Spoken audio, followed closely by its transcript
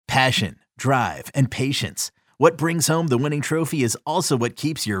Passion, drive, and patience. What brings home the winning trophy is also what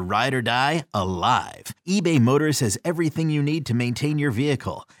keeps your ride or die alive. eBay Motors has everything you need to maintain your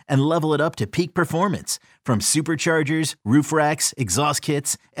vehicle and level it up to peak performance, from superchargers, roof racks, exhaust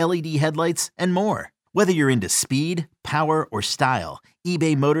kits, LED headlights, and more. Whether you're into speed, power, or style,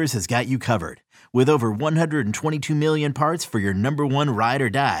 eBay Motors has got you covered. With over 122 million parts for your number one ride or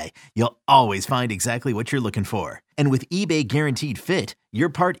die, you'll always find exactly what you're looking for. And with eBay Guaranteed Fit, your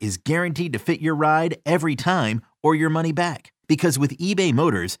part is guaranteed to fit your ride every time or your money back. Because with eBay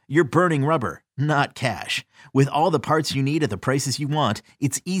Motors, you're burning rubber, not cash. With all the parts you need at the prices you want,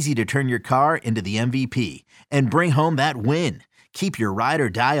 it's easy to turn your car into the MVP and bring home that win. Keep your ride or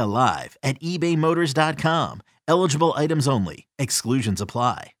die alive at ebaymotors.com. Eligible items only. Exclusions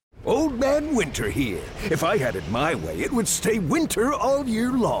apply. Old Man Winter here. If I had it my way, it would stay winter all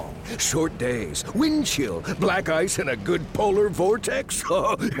year long. Short days, wind chill, black ice, and a good polar vortex.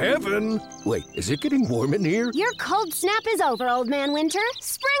 Oh, heaven. Wait, is it getting warm in here? Your cold snap is over, Old Man Winter.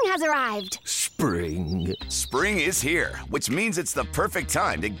 Spring has arrived. Spring. Spring is here, which means it's the perfect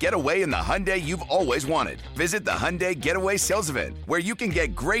time to get away in the Hyundai you've always wanted. Visit the Hyundai Getaway Sales Event, where you can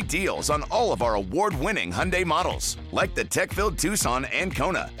get great deals on all of our award-winning Hyundai models, like the tech-filled Tucson and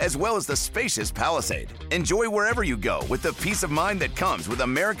Kona, as well as the spacious Palisade. Enjoy wherever you go with the peace of mind that comes with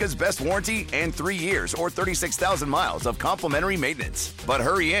America's best warranty and 3 years or 36,000 miles of complimentary maintenance. But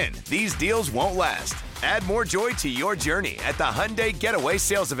hurry in, these deals won't last. Add more joy to your journey at the Hyundai Getaway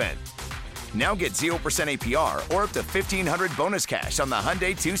Sales Event. Now get 0% APR or up to $1,500 bonus cash on the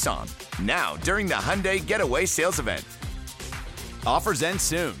Hyundai Tucson. Now, during the Hyundai Getaway Sales Event. Offers end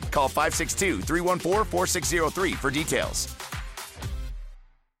soon. Call 562-314-4603 for details.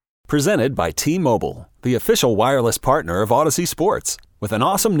 Presented by T-Mobile, the official wireless partner of Odyssey Sports. With an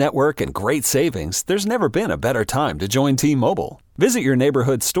awesome network and great savings, there's never been a better time to join T-Mobile. Visit your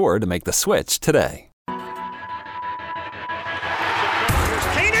neighborhood store to make the switch today.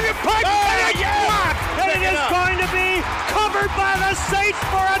 By the Saints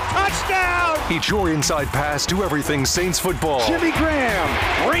for a touchdown! It's your inside pass to everything Saints football. Jimmy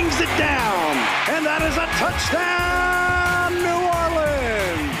Graham brings it down, and that is a touchdown, New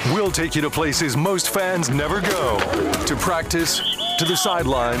Orleans! We'll take you to places most fans never go. To practice, to the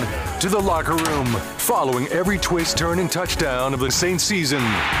sideline, to the locker room, following every twist, turn, and touchdown of the Saints season.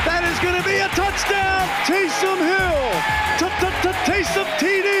 That is going to be a touchdown! Taysom Hill! Taysom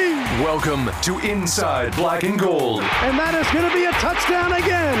TD! Welcome to Inside Black and Gold. And that is going to be a touchdown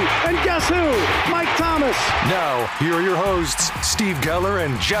again. And guess who? Mike Thomas. Now, here are your hosts, Steve Geller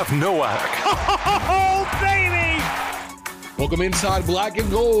and Jeff Nowak. Oh, baby! Welcome inside Black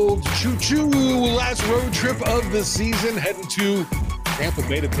and Gold. Choo-choo. Last road trip of the season. Heading to Tampa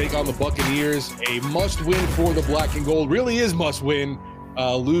Bay to take on the Buccaneers. A must-win for the Black and Gold. Really is must-win.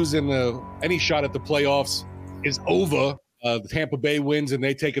 Losing any shot at the playoffs is over. The Tampa Bay wins, and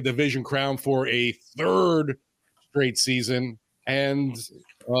they take a division crown for a third straight season. And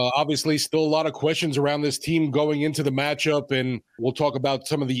obviously still a lot of questions around this team going into the matchup, and we'll talk about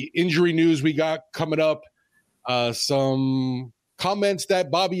some of the injury news we got coming up. Some comments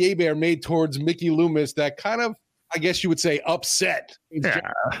that Bobby Hebert made towards Mickey Loomis that kind of, I guess you would say, upset. Yeah,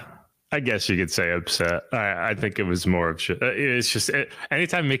 I guess you could say upset. I think it was more of it's just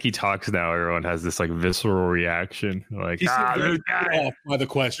anytime Mickey talks now, everyone has this like visceral reaction, like this guy off by the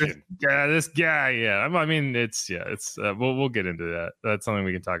question. This guy. Yeah, I mean, it's we'll get into that. That's something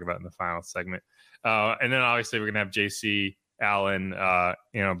we can talk about in the final segment. And then obviously we're gonna have JC Allen,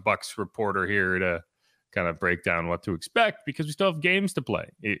 Bucs reporter here to kind of break down what to expect because we still have games to play.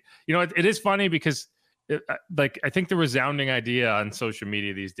 It is funny because. I think the resounding idea on social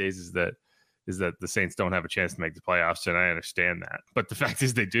media these days is that the Saints don't have a chance to make the playoffs, and I understand that. But the fact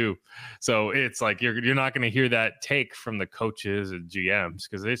is they do. So it's like you're not going to hear that take from the coaches and GMs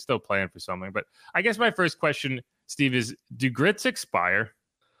because they're still playing for something. But I guess my first question, Steve, is do grits expire?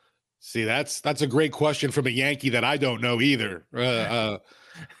 See, that's a great question from a Yankee that I don't know either. I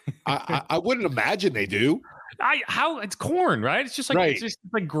wouldn't imagine they do. How it's corn, right? It's just like It's just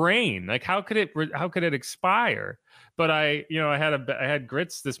like grain. Like how could it expire? But I had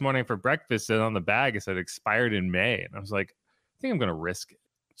grits this morning for breakfast, and on the bag it said expired in May, and I was like, I think I'm going to risk it.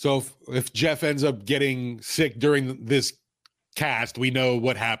 So if Jeff ends up getting sick during this cast, we know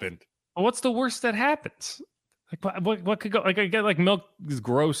what happened. Well, what's the worst that happens? Like what could go? Like I get like milk is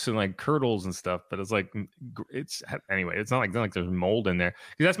gross and like curdles and stuff, but it's like anyway. It's not like there's mold in there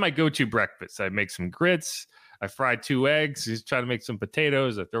because that's my go-to breakfast. I make some grits. I fried 2 eggs. Just try to make some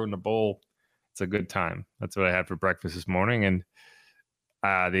potatoes. I throw in the bowl. It's a good time. That's what I had for breakfast this morning. And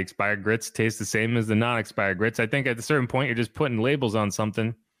the expired grits taste the same as the non-expired grits. I think at a certain point, you're just putting labels on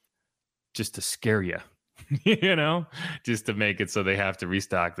something. just to scare you, just to make it so they have to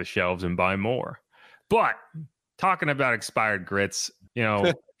restock the shelves and buy more. But talking about expired grits,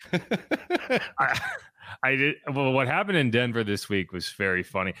 I did. Well, what happened in Denver this week was very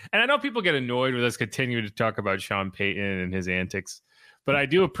funny. And I know people get annoyed with us continuing to talk about Sean Payton and his antics, but I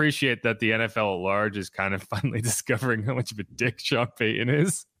do appreciate that the NFL at large is kind of finally discovering how much of a dick Sean Payton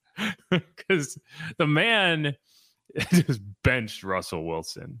is, because the man just benched Russell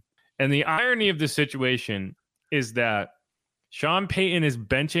Wilson. And the irony of the situation is that Sean Payton is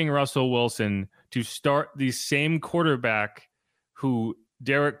benching Russell Wilson to start the same quarterback who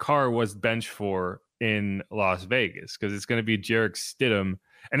Derek Carr was benched for in Las Vegas, because it's going to be Jarek Stidham.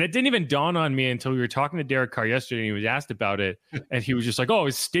 And it didn't even dawn on me until we were talking to Derek Carr yesterday and he was asked about it. And he was just like, oh,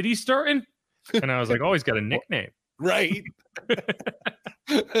 is Stiddy starting? And I was like, oh, he's got a nickname. Right.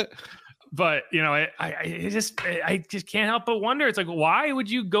 But, I just can't help but wonder. It's like, why would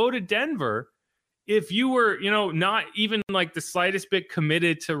you go to Denver if you were, not even like the slightest bit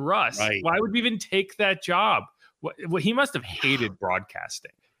committed to Russ? Right. Why would we even take that job? What he must have hated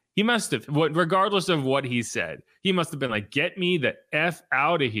broadcasting. He must have, regardless of what he said, he must have been like, get me the F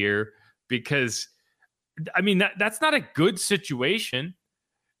out of here, because, that's not a good situation,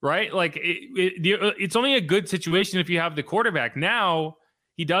 right? Like, it's only a good situation if you have the quarterback. Now,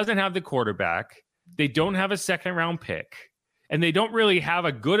 he doesn't have the quarterback. They don't have a second-round pick, and they don't really have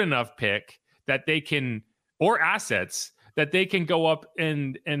a good enough pick that they can, or assets, that they can go up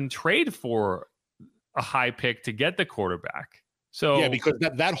and trade for a high pick to get the quarterback. So yeah, because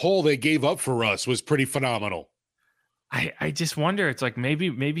that hole they gave up for us was pretty phenomenal. I just wonder. It's like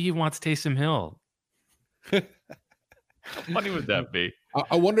maybe he wants Taysom Hill. How funny would that be?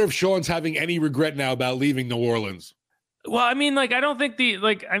 I wonder if Sean's having any regret now about leaving New Orleans. Well, I don't think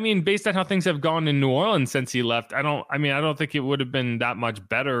based on how things have gone in New Orleans since he left, I don't think it would have been that much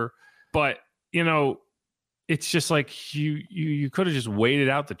better. But it's just like you could have just waited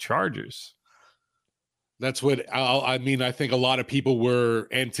out the Chargers. That's what I think a lot of people were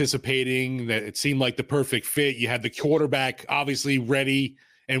anticipating, that it seemed like the perfect fit. You had the quarterback obviously ready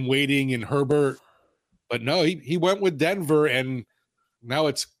and waiting in Herbert, but no, he went with Denver, and now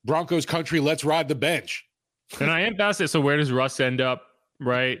it's Broncos country. Let's ride the bench. And I am fascinated. So where does Russ end up?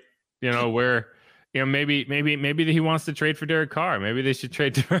 Right. Where, maybe he wants to trade for Derek Carr. Maybe they should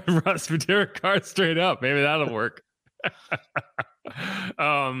trade Russ for Derek Carr straight up. Maybe that'll work.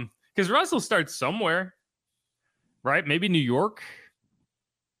 Because Russ will start somewhere. Right? Maybe New York,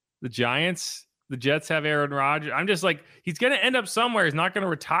 the Giants, the Jets have Aaron Rodgers. I'm just like, he's going to end up somewhere. He's not going to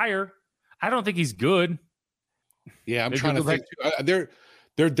retire. I don't think he's good. Yeah, I'm trying to think.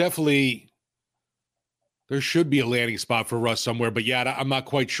 There definitely, there should be a landing spot for Russ somewhere. But yeah, I'm not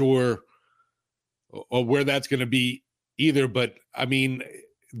quite sure where that's going to be either. But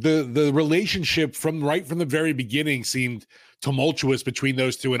the relationship from the very beginning seemed tumultuous between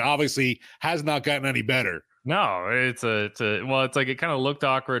those two, and obviously has not gotten any better. No, it's like it kind of looked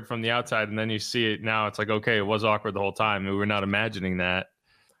awkward from the outside, and then you see it now. It's like, okay, it was awkward the whole time. We were not imagining that.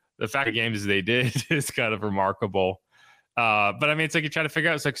 The fact of games they did is kind of remarkable. But it's like you try to figure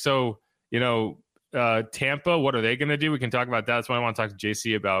out. It's like, so Tampa, what are they going to do? We can talk about that. That's what I want to talk to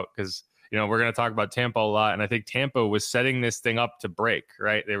JC about, because we're going to talk about Tampa a lot, and I think Tampa was setting this thing up to break.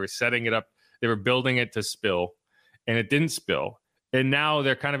 Right? They were setting it up. They were building it to spill, and it didn't spill. And now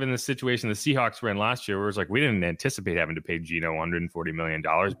they're kind of in the situation the Seahawks were in last year, where it's like, we didn't anticipate having to pay Geno $140 million,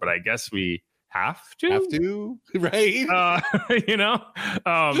 but I guess we have to, right?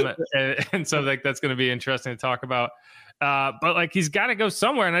 And so like, that's going to be interesting to talk about. But like, he's got to go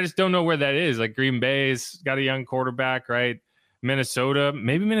somewhere, and I just don't know where that is. Like, Green Bay's got a young quarterback, right? Minnesota,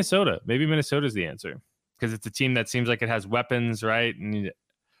 maybe Minnesota's the answer, because it's a team that seems like it has weapons, right?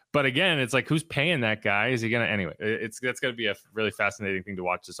 But again, it's like, who's paying that guy? Is he going to, anyway, that's going to be a really fascinating thing to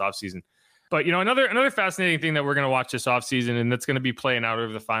watch this offseason. But, another fascinating thing that we're going to watch this offseason, and that's going to be playing out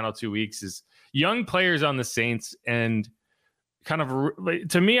over the final 2 weeks, is young players on the Saints. And kind of,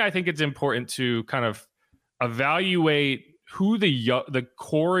 to me, I think it's important to kind of evaluate who the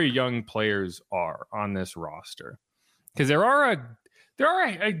core young players are on this roster. Because there are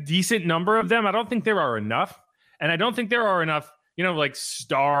a decent number of them. I don't think there are enough. And I don't think there are enough like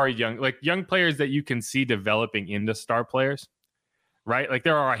star young players that you can see developing into star players, right? Like,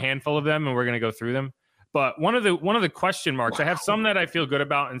 there are a handful of them, and we're going to go through them. But one of the question marks, I have some that I feel good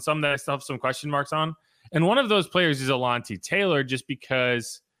about and some that I still have some question marks on. And one of those players is Alontae Taylor, just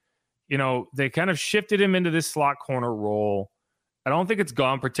because, they kind of shifted him into this slot corner role. I don't think it's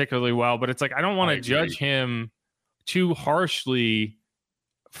gone particularly well, but it's like, I don't want to judge him too harshly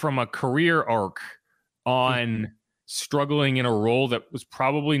from a career arc on struggling in a role that was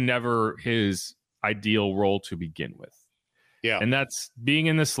probably never his ideal role to begin with. Yeah. And that's being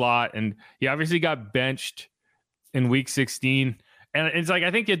in the slot. And he obviously got benched in week 16. And it's like,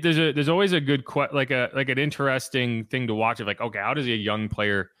 I think there's always a good, an interesting thing to watch of like, okay, how does a young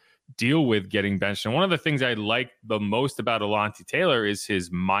player deal with getting benched? And one of the things I like the most about Alontae Taylor is his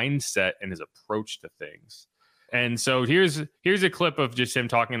mindset and his approach to things. And so here's a clip of just him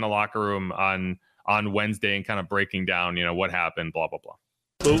talking in the locker room on Wednesday and kind of breaking down, what happened, blah, blah, blah.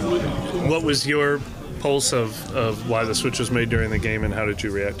 What was your pulse of why the switch was made during the game, and how did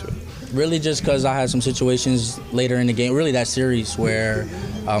you react to it? Really just because I had some situations later in the game, really that series, where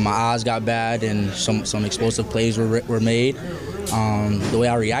my eyes got bad and some explosive plays were made. The way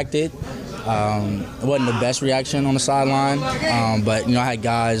I reacted, it wasn't the best reaction on the sideline, but I had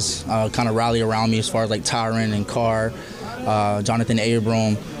guys kind of rally around me as far as like Tyron and Carr, Jonathan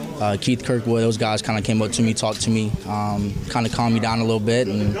Abram, Keith Kirkwood. Those guys kind of came up to me, talked to me, kind of calmed me down a little bit,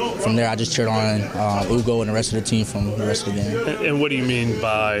 and from there I just cheered on Ugo and the rest of the team from the rest of the game. And what do you mean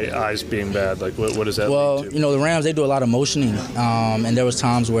by eyes being bad? Like what does that mean to? The Rams, they do a lot of motioning, and there was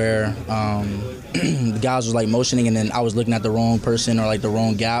times where the guys was like motioning and then I was looking at the wrong person or like the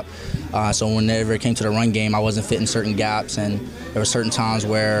wrong gap. So whenever it came to the run game, I wasn't fitting certain gaps, and there were certain times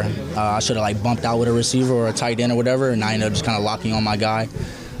where I should have like bumped out with a receiver or a tight end or whatever, and I ended up just kind of locking on my guy.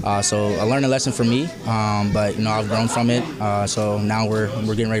 So I learned a lesson for me, but I've grown from it. So now we're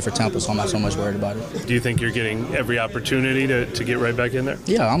getting ready for Tampa, so I'm not so much worried about it. Do you think you're getting every opportunity to get right back in there?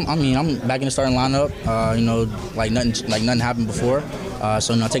 Yeah, I'm back in the starting lineup. Like nothing happened before.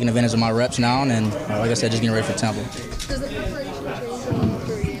 So taking advantage of my reps now, and like I said, just getting ready for Tampa. Does the preparation change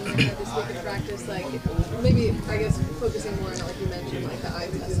for you this week in practice? Like maybe I guess focusing more on, like you mentioned, like the eye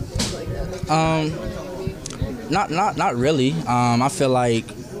test and things like that. Not really. I feel like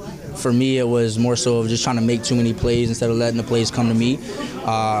for me it was more so of just trying to make too many plays instead of letting the plays come to me.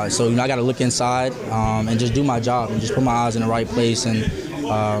 So I got to look inside and just do my job and just put my eyes in the right place. And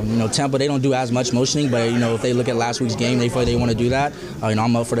Tampa, they don't do as much motioning, but if they look at last week's game, they feel they want to do that.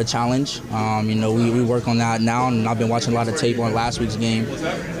 I'm up for the challenge. We work on that now, and I've been watching a lot of tape on last week's game.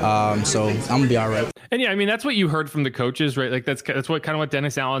 So I'm gonna be all right. And yeah, that's what you heard from the coaches, right? Like that's what kind of what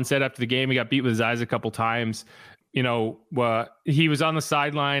Dennis Allen said after the game. He got beat with his eyes a couple times. He was on the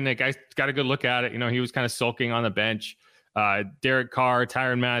sideline. Like I got a good look at it. He was kind of sulking on the bench. Derek Carr,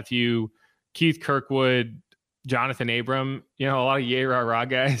 Tyrann Mathieu, Keith Kirkwood, Jonathan Abram, a lot of yay rah rah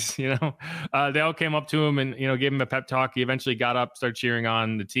guys, they all came up to him and, gave him a pep talk. He eventually got up, started cheering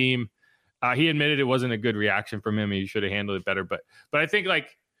on the team. He admitted it wasn't a good reaction from him. He should have handled it better. But I think I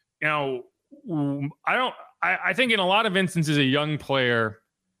think in a lot of instances, a young player,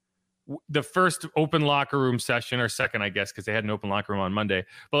 the first open locker room session, or second, I guess, because they had an open locker room on Monday,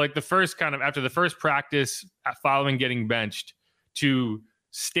 but like the first kind of after the first practice following getting benched, to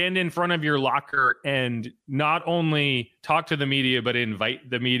stand in front of your locker and not only talk to the media, but invite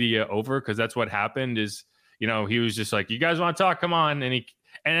the media over. Cause that's what happened is, he was just like, you guys want to talk? Come on.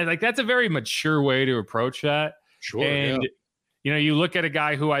 And like, that's a very mature way to approach that. Sure. And, you look at a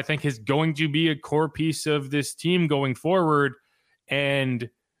guy who I think is going to be a core piece of this team going forward. And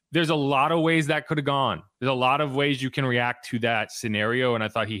there's a lot of ways that could have gone. There's a lot of ways you can react to that scenario. And I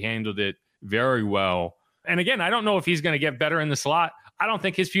thought he handled it very well. And again, I don't know if he's going to get better in the slot. I don't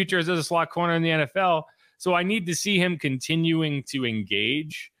think his future is as a slot corner in the NFL. So I need to see him continuing to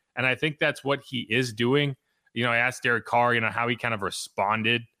engage. And I think that's what he is doing. I asked Derek Carr, how he kind of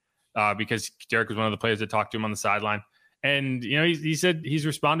responded because Derek was one of the players that talked to him on the sideline. And, he said he's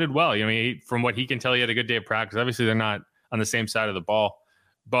responded well. From what he can tell, he had a good day of practice. Obviously, they're not on the same side of the ball.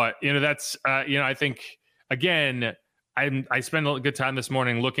 But, that's, I think, again, I spent a good time this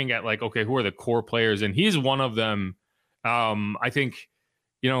morning looking at like, okay, who are the core players? And he's one of them. I think,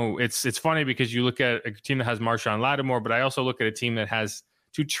 it's funny because you look at a team that has Marshawn Lattimore, but I also look at a team that has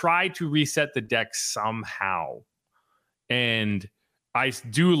to try to reset the deck somehow. And I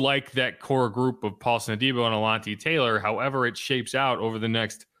do like that core group of Paulson Adebo and Alontae Taylor, however it shapes out over the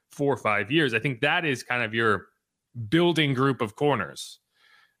next 4 or 5 years. I think that is kind of your building group of corners.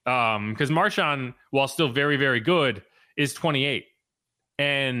 Because Marshawn, while still very, very good, is 28.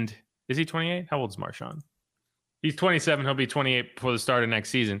 And is he 28? How old is Marshawn? He's 27. He'll be 28 before the start of next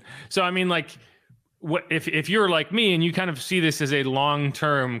season. So, what if you're like me and you kind of see this as a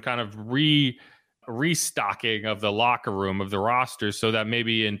long-term kind of restocking of the locker room, of the roster, so that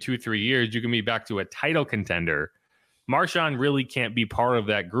maybe in 2-3 years you can be back to a title contender. Marshawn really can't be part of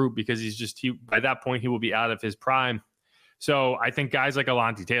that group because by that point he will be out of his prime. So I think guys like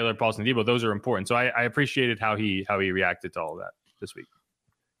Alontae Taylor, Paulson Adebo, those are important. So I appreciated how he reacted to all of that this week.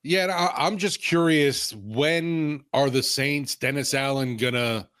 Yeah, and I'm just curious, when are the Saints, Dennis Allen,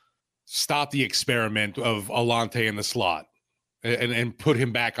 gonna stop the experiment of Alante in the slot and put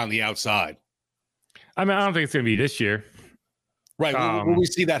him back on the outside? I mean, I don't think it's going to be this year. Right. Will we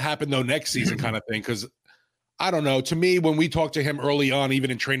see that happen, though, next season kind of thing? Because I don't know. To me, when we talked to him early on,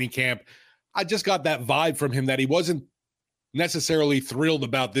 even in training camp, I just got that vibe from him that he wasn't necessarily thrilled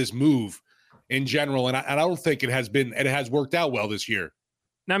about this move in general. And I don't think it has worked out well this year.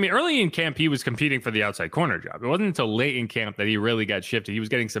 Now, I mean, early in camp, he was competing for the outside corner job. It wasn't until late in camp that he really got shifted. He was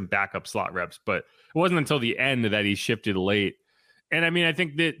getting some backup slot reps, but it wasn't until the end that he shifted late. And I mean, I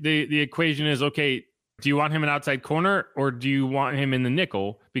think that the equation is, okay, do you want him an outside corner or do you want him in the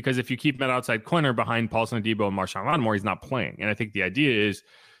nickel? Because if you keep him at outside corner behind Paulson Adebo and Marshawn Lattimore, he's not playing. And I think the idea is,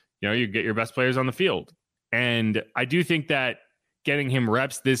 you get your best players on the field. And I do think that getting him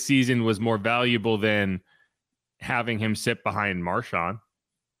reps this season was more valuable than having him sit behind Marshawn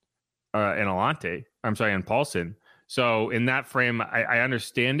and Alante. I'm sorry, and Paulson. So in that frame, I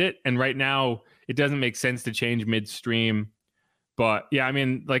understand it. And right now, it doesn't make sense to change midstream. But yeah, I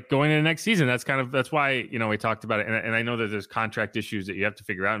mean, like going into next season, that's why, we talked about it. And I know that there's contract issues that you have to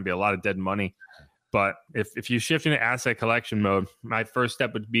figure out and be a lot of dead money. But if you shift into asset collection mode, my first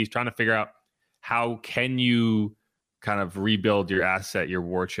step would be trying to figure out how can you kind of rebuild your asset, your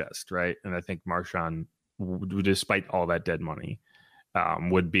war chest, right? And I think Marshawn, despite all that dead money,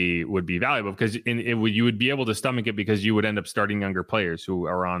 would be valuable because you would be able to stomach it because you would end up starting younger players who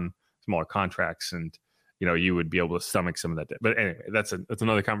are on smaller contracts and you would be able to stomach some of that. But anyway, that's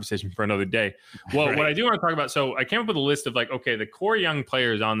another conversation for another day. Well, right. What I do want to talk about, so I came up with a list of the core young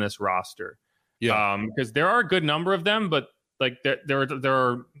players on this roster. Yeah. Because there are a good number of them, but there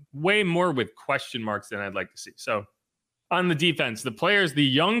are way more with question marks than I'd like to see. So on the defense, the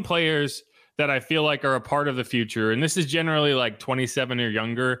young players that I feel like are a part of the future, and this is generally 27 or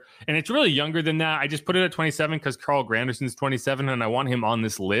younger, and it's really younger than that. I just put it at 27 because Carl Granderson's 27, and I want him on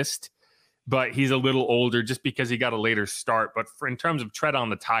this list. But he's a little older just because he got a later start. But in terms of tread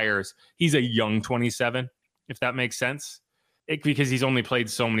on the tires, he's a young 27, if that makes sense. Because he's only played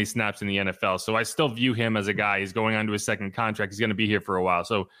so many snaps in the NFL. So I still view him as a guy. He's going on to his second contract. He's going to be here for a while.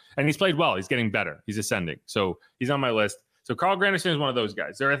 And he's played well. He's getting better. He's ascending. So he's on my list. So Carl Granderson is one of those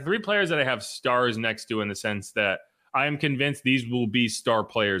guys. There are 3 players that I have stars next to in the sense that I am convinced these will be star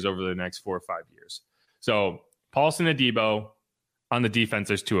players over the next 4 or 5 years. So Paulson Adebo. On the defense,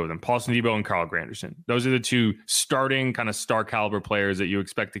 there's 2 of them, Paulson Adebo and Carl Granderson. Those are the 2 starting kind of star caliber players that you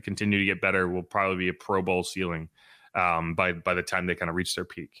expect to continue to get better, will probably be a Pro Bowl ceiling by the time they kind of reach their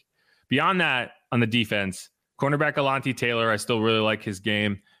peak. Beyond that, on the defense, cornerback Alante Taylor, I still really like his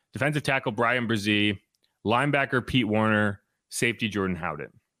game. Defensive tackle Brian Brzee, linebacker Pete Warner, safety Jordan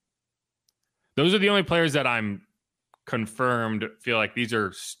Howden. Those are the only players that I'm confirmed feel like these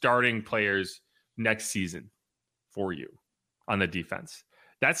are starting players next season for you. On the defense.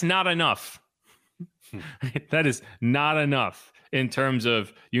 That's not enough. That is not enough in terms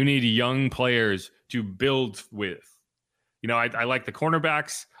of you need young players to build with. I like the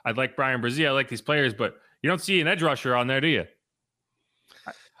cornerbacks. I like Brian Brzee. I like these players, but you don't see an edge rusher on there, do you?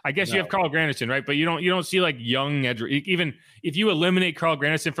 I guess no. You have Carl Granderson, right? But you don't see young edge. Even if you eliminate Carl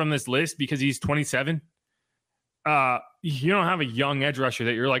Granderson from this list because he's 27, you don't have a young edge rusher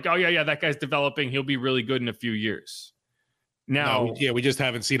that you're like, oh yeah, that guy's developing. He'll be really good in a few years. Now, we just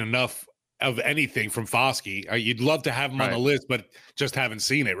haven't seen enough of anything from Foskey. You'd love to have him on the list, but just haven't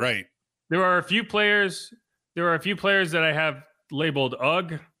seen it. Right. There are a few players that I have labeled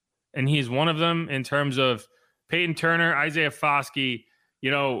UGG, and he's one of them in terms of Peyton Turner, Isaiah Foskey.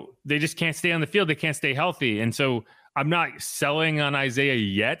 They just can't stay on the field. They can't stay healthy. And so I'm not selling on Isaiah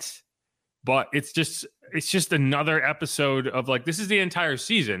yet, but it's just another episode of this is the entire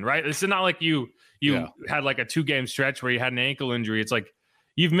season, right? This is not like you had a 2-game stretch where you had an ankle injury. It's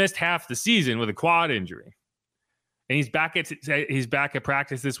you've missed half the season with a quad injury. And he's back at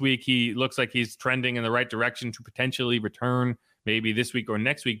practice this week. He looks like he's trending in the right direction to potentially return maybe this week or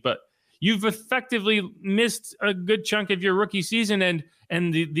next week. But you've effectively missed a good chunk of your rookie season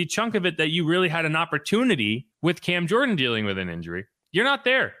and the chunk of it that you really had an opportunity with Cam Jordan dealing with an injury. You're not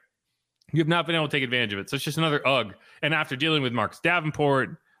there. You've not been able to take advantage of it. So it's just another UGG. And after dealing with Marcus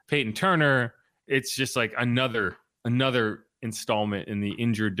Davenport, Peyton Turner, it's just another installment in the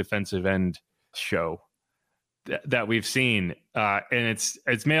injured defensive end show that we've seen. And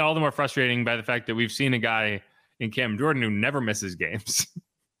it's made all the more frustrating by the fact that we've seen a guy in Cam Jordan who never misses games.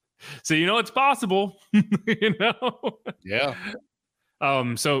 So, it's possible, Yeah.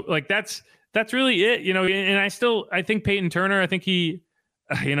 So that's really it, and I think Peyton Turner, I think he,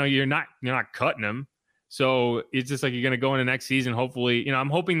 you're not cutting him. So it's just like you're going to go into next season. Hopefully, I'm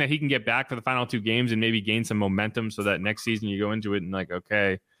hoping that he can get back for the final 2 games and maybe gain some momentum so that next season you go into it and like,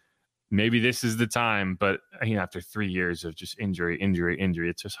 okay, maybe this is the time. But after 3 years of just injury,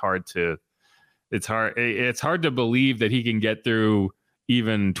 it's just hard to believe that he can get through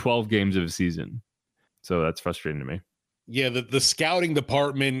even 12 games of a season. So that's frustrating to me. Yeah, the scouting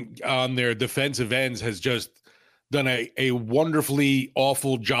department on their defensive ends has just done a wonderfully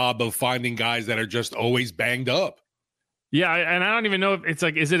awful job of finding guys that are just always banged up. Yeah, and I don't even know if it's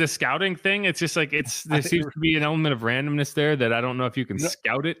like, is it a scouting thing? It's just like there seems to be an element of randomness there that I don't know if you can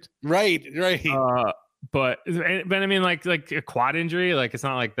scout it. Right. But I mean, like a quad injury, like it's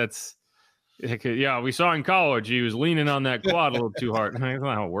not like that's. Yeah, we saw in college he was leaning on that quad a little too hard. That's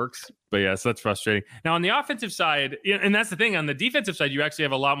not how it works. But yeah, so that's frustrating. Now on the offensive side, and that's the thing, on the defensive side, you actually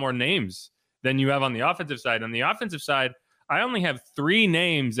have a lot more names than you have on the offensive side. On the offensive side, I only have 3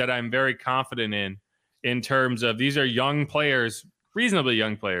 names that I'm very confident in terms of these are young players, reasonably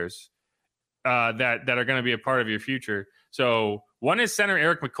young players, that are going to be a part of your future. So one is center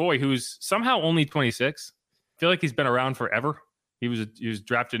Eric McCoy, who's somehow only 26. I feel like he's been around forever. He was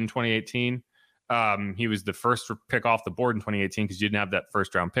drafted in 2018. He was the first pick off the board in 2018 because you didn't have that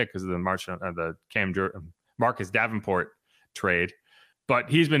first round pick because of the Marcus Davenport trade. But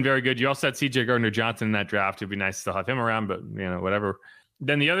he's been very good. You also had CJ Gardner-Johnson in that draft. It'd be nice to still have him around, but whatever.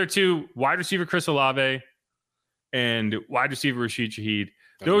 Then the other 2, wide receiver Chris Olave and wide receiver Rashid Shaheed.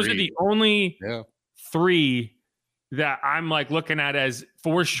 Those are the only 3 that I'm like looking at as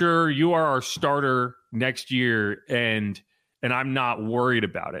for sure you are our starter next year, and I'm not worried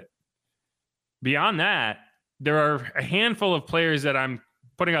about it. Beyond that, there are a handful of players that I'm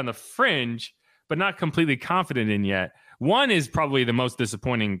putting on the fringe, but not completely confident in yet. One is probably the most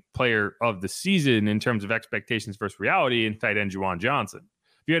disappointing player of the season in terms of expectations versus reality, in tight end Juwan Johnson.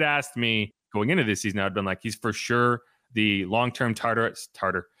 If you had asked me going into this season, I'd been like, he's for sure the long-term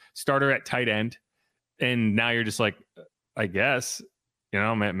starter at tight end. And now you're just like, I guess,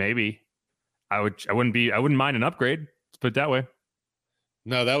 maybe I wouldn't mind an upgrade. Let's put it that way.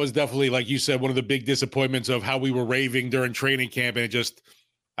 No, that was definitely, like you said, one of the big disappointments of how we were raving during training camp. And it just,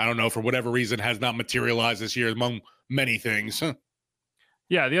 I don't know, for whatever reason, has not materialized this year among many things.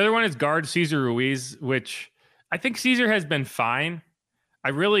 Yeah, the other one is guard Cesar Ruiz, which I think Cesar has been fine. I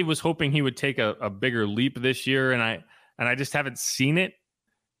really was hoping he would take a bigger leap this year, and I just haven't seen it.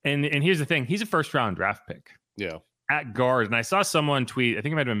 And here's the thing. He's a first-round draft pick. Yeah. At guard. And I saw someone tweet, I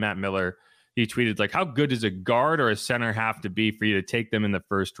think it might have been Matt Miller, he tweeted, like, how good does a guard or a center have to be for you to take them in the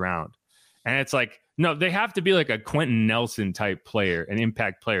first round? And it's like, no, they have to be like a Quentin Nelson type player, an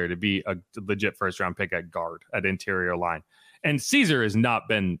impact player, to be a legit first round pick at guard, at interior line. And Caesar has not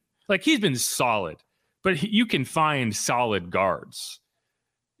been, like, he's been solid, but you can find solid guards.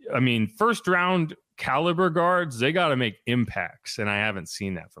 I mean, first round caliber guards, they got to make impacts, and I haven't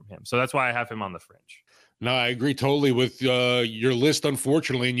seen that from him. So that's why I have him on the fringe. No, I agree totally with your list,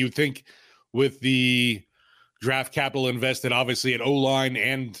 unfortunately. And you think with the draft capital invested, obviously, at O-line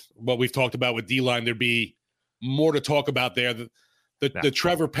and what we've talked about with D-line, there'd be more to talk about there. The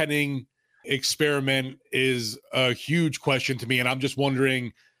Trevor Penning experiment is a huge question to me, and I'm just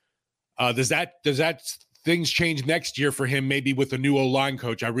wondering, does that things change next year for him, maybe with a new O-line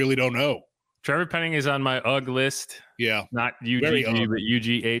coach? I really don't know. Trevor Penning is on my UG list. Yeah. Not UGG, but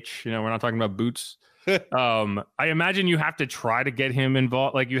UGH. We're not talking about boots. I imagine you have to try to get him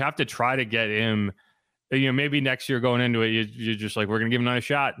involved. Like, you have to try to get him, maybe next year going into it, you're just like, we're going to give him another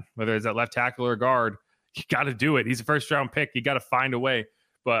shot, whether it's at left tackle or guard. You got to do it. He's a first round pick. You got to find a way.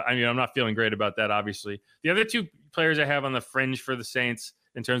 But I'm not feeling great about that, obviously. The other 2 players I have on the fringe for the Saints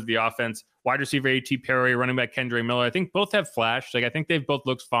in terms of the offense, wide receiver A.T. Perry, running back Kendre Miller. I think both have flashed. Like, I think they've both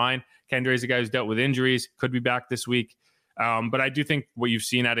looked fine. Kendre's a guy who's dealt with injuries, could be back this week. But I do think what you've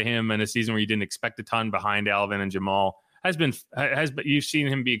seen out of him in a season where you didn't expect a ton behind Alvin and Jamal has been you've seen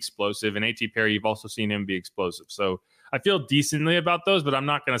him be explosive, and A.T. Perry, you've also seen him be explosive. So I feel decently about those, but I'm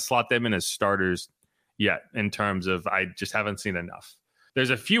not going to slot them in as starters yet in terms of, I just haven't seen enough.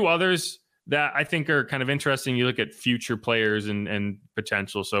 There's a few others that I think are kind of interesting. You look at future players and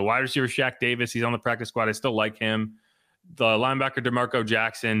potential. So wide receiver Shaq Davis, he's on the practice squad. I still like him. The linebacker DeMarco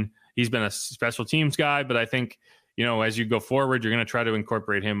Jackson, he's been a special teams guy, but I think, as you go forward, you're going to try to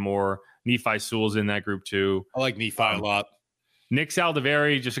incorporate him more. Nephi Sewell's in that group too. I like Nephi a lot. Nick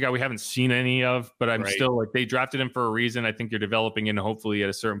Saldiveri, just a guy we haven't seen any of, but I'm still like, they drafted him for a reason. I think you're developing, and hopefully at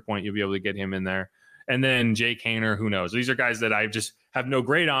a certain point you'll be able to get him in there. And then Jake Haener, who knows? These are guys that I just have no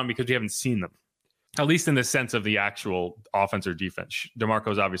grade on because we haven't seen them, at least in the sense of the actual offense or defense.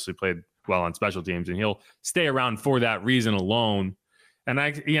 DeMarco's obviously played well on special teams, and he'll stay around for that reason alone. And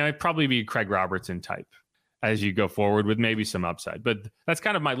I'd probably be Craig Robertson type as you go forward with maybe some upside. But that's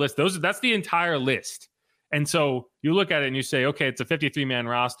kind of my list. That's the entire list. And so you look at it and you say, okay, it's a 53-man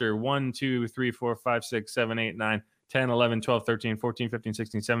roster. 1, 2, 3, 4, 5, 6, 7, 8, 9, 10, 11, 12, 13, 14, 15,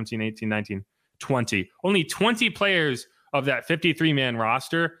 16, 17, 18, 19, 20. Only 20 players of that 53-man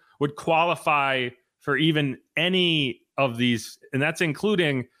roster would qualify for even any of these. And that's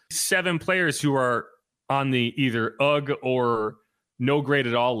including 7 players who are on the either UG or no grade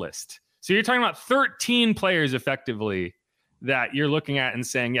at all list. So you're talking about 13 players effectively that you're looking at and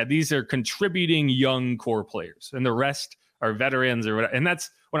saying, yeah, these are contributing young core players and the rest are veterans or whatever. And that's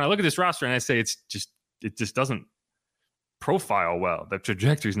when I look at this roster and I say, it just doesn't profile well. The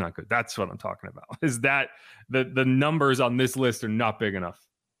trajectory is not good. That's what I'm talking about, is that the numbers on this list are not big enough.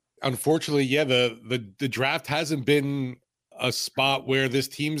 Unfortunately, yeah, the draft hasn't been a spot where this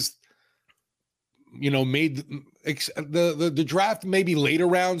team's, made the draft. Maybe later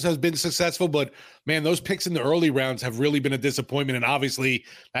rounds has been successful, but man, those picks in the early rounds have really been a disappointment, and obviously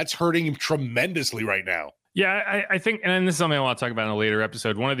that's hurting him tremendously right now. Yeah, I think, and this is something I want to talk about in a later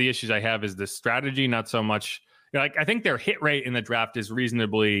episode. One of the issues I have is the strategy, not so much. I think their hit rate in the draft is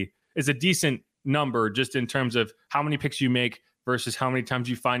a decent number, just in terms of how many picks you make versus how many times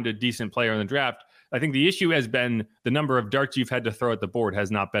you find a decent player in the draft. I think the issue has been the number of darts you've had to throw at the board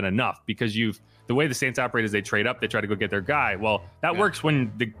has not been enough, because the way the Saints operate is they trade up, they try to go get their guy. Well, that works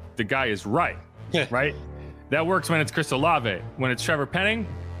when the guy is right, right? That works when it's Chris Olave. When it's Trevor Penning,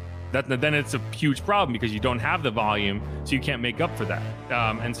 then it's a huge problem because you don't have the volume, so you can't make up for that.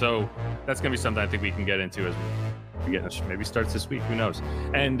 And so that's going to be something I think we can get into as we get, maybe starts this week, who knows?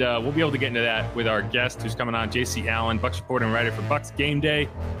 And we'll be able to get into that with our guest who's coming on, JC Allen, Bucs reporter and writer for Bucs Game Day.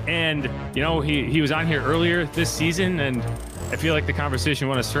 And, he was on here earlier this season, and I feel like the conversation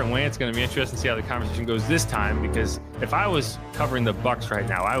went a certain way. It's going to be interesting to see how the conversation goes this time, because if I was covering the Bucs right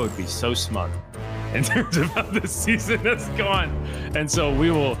now, I would be so smug in terms of how this season has gone. And so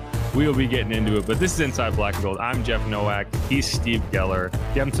we will be getting into it. But this is Inside Black and Gold. I'm Jeff Nowak. He's Steve Geller.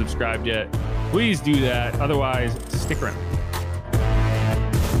 If you haven't subscribed yet, please do that. Otherwise, stick around.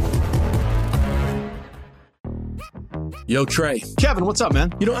 Yo, Trey. Kevin, what's up,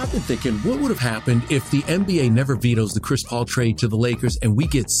 man? I've been thinking, what would have happened if the NBA never vetoes the Chris Paul trade to the Lakers and we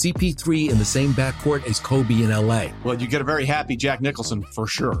get CP3 in the same backcourt as Kobe in LA? Well, you get a very happy Jack Nicholson for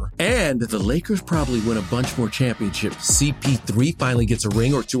sure. And the Lakers probably win a bunch more championships. CP3 finally gets a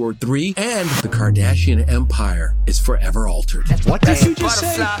ring or 2 or 3, and the Kardashian empire is forever altered. What did you just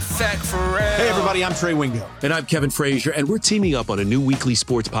say? Hey, everybody, I'm Trey Wingo. And I'm Kevin Frazier, and we're teaming up on a new weekly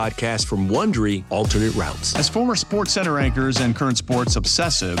sports podcast from Wondery, Alternate Routes. As former Sports Center anchors and current sports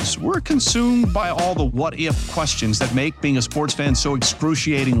obsessives, we're consumed by all the what-if questions that make being a sports fan so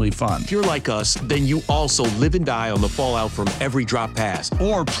excruciatingly fun. If you're like us, then you also live and die on the fallout from every drop pass.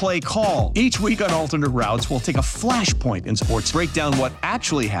 Or play call. Each week on Alternate Routes, we'll take a flashpoint in sports, break down what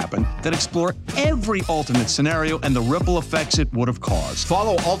actually happened, then explore every alternate scenario and the ripple effects it would have caused.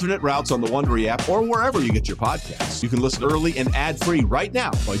 Follow Alternate Routes on the Wondery app or wherever you get your podcasts. You can listen early and ad-free right now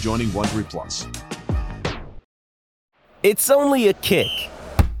by joining Wondery Plus. It's only a kick,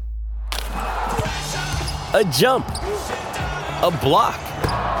 a jump, a block.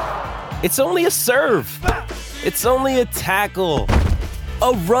 It's only a serve. It's only a tackle,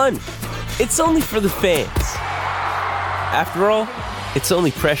 a run. It's only for the fans. After all, it's only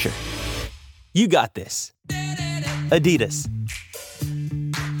pressure. You got this. Adidas.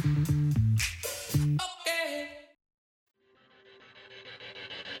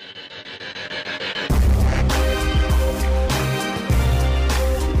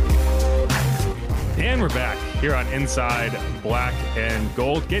 And we're back here on Inside Black and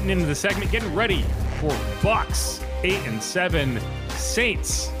Gold, getting into the segment, getting ready for Bucs 8-7,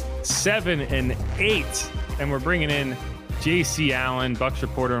 Saints 7-8, and we're bringing in JC Allen, Bucs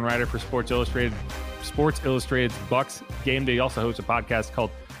reporter and writer for Sports Illustrated's Bucs Game Day. He also hosts a podcast called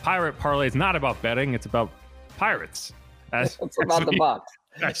Pirate Parlay. It's not about betting; it's about pirates. It's about the Bucs,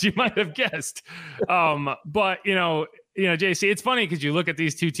 as you might have guessed. But JC, it's funny because you look at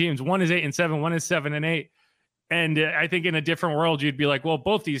these two teams. One is 8-7, one is 7-8. And I think in a different world, you'd be like, well,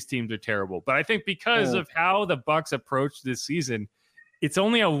 both these teams are terrible. But I think because of how the Bucs approached this season, it's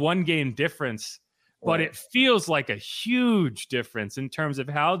only a 1-game difference, but it feels like a huge difference in terms of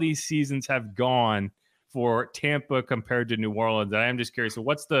how these seasons have gone for Tampa compared to New Orleans. And I'm just curious, so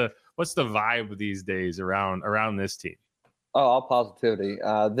what's the vibe these days around this team? Oh, all positivity.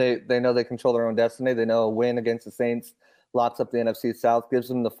 They know they control their own destiny. They know a win against the Saints locks up the NFC South, gives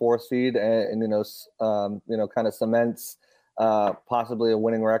them the 4th seed, and kind of cements possibly a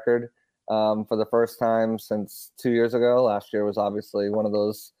winning record for the first time since 2 years ago. Last year was obviously one of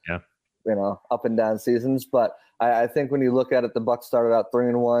those up and down seasons. But I think when you look at it, the Bucs started out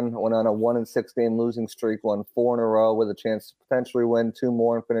 3-1, went on a 1-6 game losing streak, won 4 in a row with a chance to potentially win 2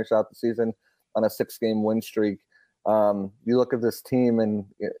 more and finish out the season on a 6-game win streak. You look at this team, and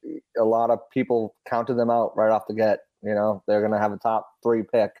a lot of people counted them out right off the get. They're going to have a top 3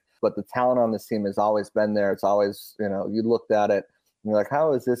 pick, but the talent on this team has always been there. It's always, you looked at it and you're like,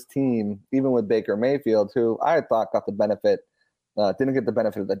 how is this team, even with Baker Mayfield, who I thought got the benefit, didn't get the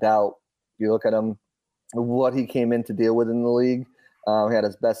benefit of the doubt. You look at him, what he came in to deal with in the league. He had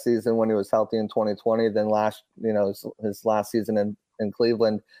his best season when he was healthy in 2020. Then his last season in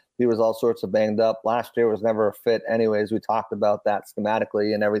Cleveland, he was all sorts of banged up. Last year was never a fit anyways. We talked about that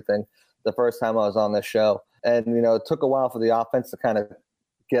schematically and everything the first time I was on this show. And, it took a while for the offense to kind of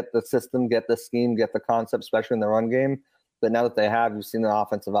get the system, get the scheme, get the concept, especially in the run game. But now that they have, you've seen the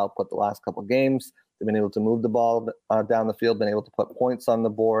offensive output the last couple of games. They've been able to move the ball down the field, been able to put points on the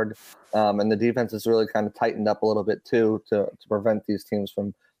board. And the defense has really kind of tightened up a little bit, too, to prevent these teams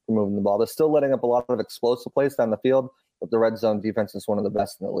from moving the ball. They're still letting up a lot of explosive plays down the field, but the red zone defense is one of the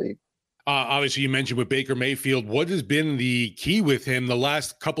best in the league. Obviously, you mentioned with Baker Mayfield, what has been the key with him the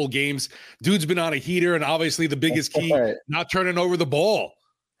last couple games? Dude's been on a heater, and obviously the biggest key, not turning over the ball.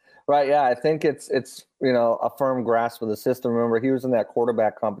 Right, yeah, I think it's a firm grasp of the system. Remember, he was in that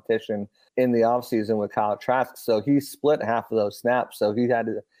quarterback competition in the offseason with Kyle Trask, so he split half of those snaps. So he had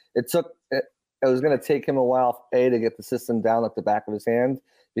to. It was going to take him a while, A, to get the system down at the back of his hand,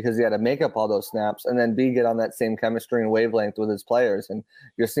 because he had to make up all those snaps, and then B, get on that same chemistry and wavelength with his players. And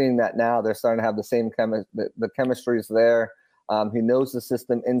you're seeing that now. They're starting to have the same the chemistry is there. He knows the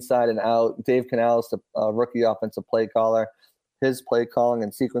system inside and out. Dave Canales, the rookie offensive play caller, his play calling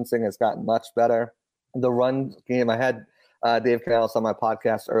and sequencing has gotten much better. The run game, I had Dave Canales on my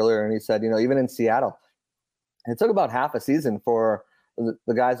podcast earlier, and he said, even in Seattle, it took about half a season for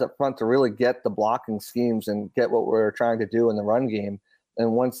the guys up front to really get the blocking schemes and get what we're trying to do in the run game.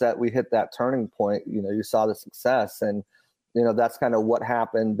 And once that we hit that turning point, you saw the success. And, that's kind of what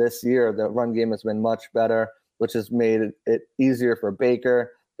happened this year. The run game has been much better, which has made it easier for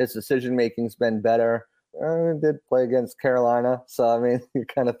Baker. His decision-making's been better. Did play against Carolina, so you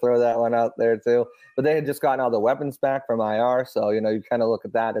kind of throw that one out there too. But they had just gotten all the weapons back from IR, so you kind of look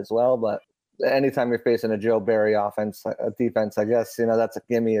at that as well. But anytime you're facing a Joe Barry defense, I guess that's a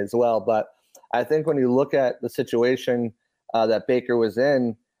gimme as well. But I think when you look at the situation that Baker was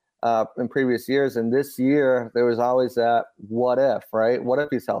in previous years, and this year there was always that what if, right? What if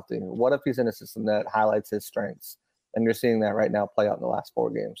he's healthy? What if he's in a system that highlights his strengths? And you're seeing that right now play out in the last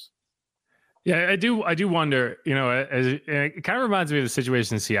 4 games. Yeah, I do wonder, it kind of reminds me of the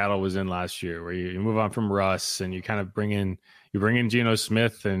situation Seattle was in last year, where you move on from Russ and you kind of bring in Geno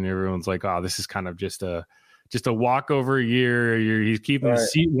Smith, and everyone's like, oh, this is kind of just a walkover year. He's keeping the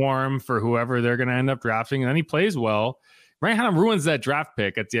seat warm for whoever they're going to end up drafting. And then he plays well. Right, kind of ruins that draft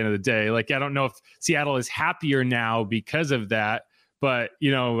pick at the end of the day. Like, I don't know if Seattle is happier now because of that, but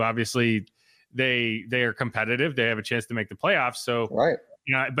obviously they are competitive. They have a chance to make the playoffs. So right.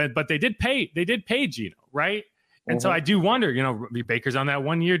 But they did pay Geno, right? And so I do wonder, Baker's on that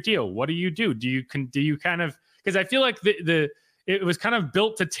 1-year deal. What do you do? Do you kind of, because I feel like it was kind of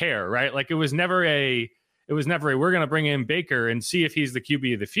built to tear, right? Like it was never a we're going to bring in Baker and see if he's the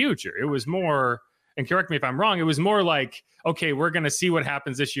QB of the future. It was more, and correct me if I'm wrong, it was more like, okay, we're going to see what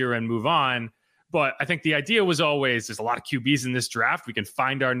happens this year and move on. But I think the idea was always, there's a lot of QBs in this draft. We can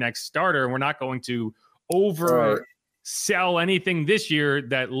find our next starter, and we're not going to sell anything this year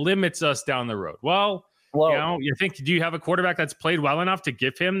that limits us down the road. Well, you think, do you have a quarterback that's played well enough to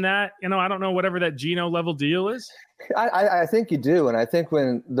give him that, I don't know, whatever that Geno level deal is? I think you do. And I think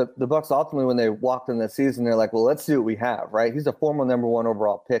when the Bucs ultimately, when they walked in the season, they're like, well, let's see what we have, right? He's a former number 1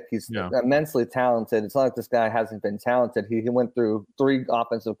 overall pick. He's immensely talented. It's not like this guy hasn't been talented. He went through 3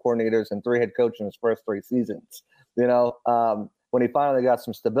 offensive coordinators and 3 head coaches in his first 3 seasons. When he finally got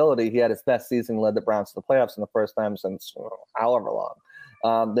some stability, he had his best season, led the Browns to the playoffs in the first time since however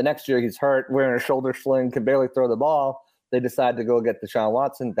long. The next year he's hurt, wearing a shoulder sling, can barely throw the ball. They decided to go get Deshaun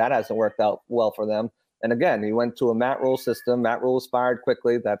Watson. That hasn't worked out well for them. And again, he went to a Matt Rule system. Matt Rule was fired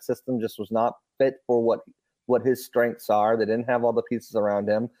quickly. That system just was not fit for what his strengths are. They didn't have all the pieces around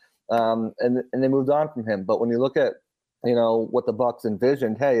him. And they moved on from him. But when you look at, what the Bucs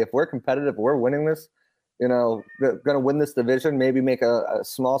envisioned, hey, if we're competitive, we're winning this, going to win this division, maybe make a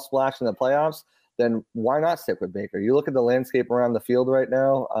small splash in the playoffs, then why not stick with Baker? You look at the landscape around the field right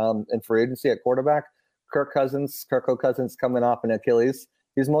now in free agency at quarterback, Kirk Cousins coming off an Achilles.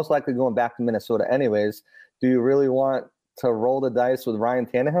 He's most likely going back to Minnesota anyways. Do you really want to roll the dice with Ryan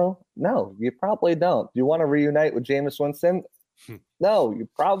Tannehill? No, you probably don't. Do you want to reunite with Jameis Winston? No, you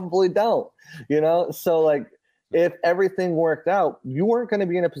probably don't. So like if everything worked out, you weren't going to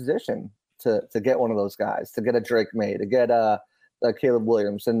be in a position to get one of those guys, to get a Drake May, to get a Caleb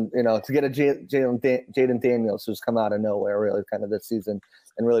Williams, and to get a Jaden Daniels, who's come out of nowhere really kind of this season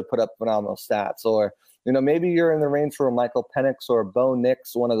and really put up phenomenal stats. Or maybe you're in the range for a Michael Penix or a Bo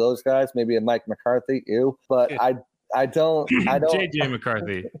Nix, one of those guys, maybe a Mike McCarthy. But I don't. JJ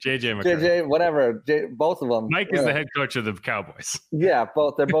McCarthy, whatever. Both of them. Mike is the head coach of the Cowboys. Yeah,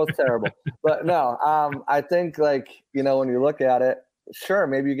 they're both terrible. But no, I think like when you look at it, sure,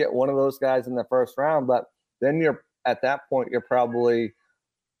 maybe you get one of those guys in the first round, but then at that point you're probably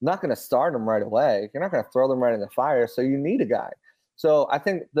not going to start them right away. You're not going to throw them right in the fire. So you need a guy. So I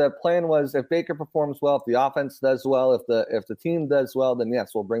think the plan was, if Baker performs well, if the offense does well, if the team does well, then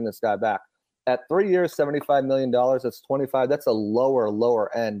yes, we'll bring this guy back. At 3 years, $75 million, that's 25. That's a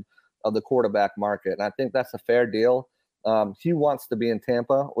lower end of the quarterback market. And I think that's a fair deal. He wants to be in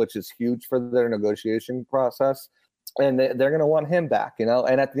Tampa, which is huge for their negotiation process. And they're going to want him back, And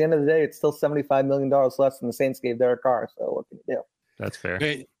at the end of the day, it's still $75 million less than the Saints gave Derek Carr. So what can you do? That's fair.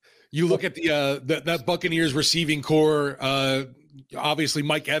 Hey, you look at that Buccaneers receiving core. Obviously,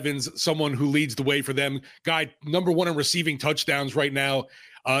 Mike Evans, someone who leads the way for them. Guy number 1 in receiving touchdowns right now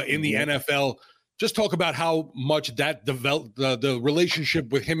in the NFL. Just talk about how much that developed, the relationship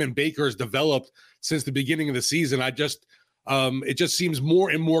with him and Baker has developed since the beginning of the season. It just seems more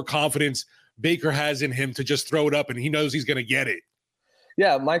and more confidence Baker has in him to just throw it up, and he knows he's going to get it.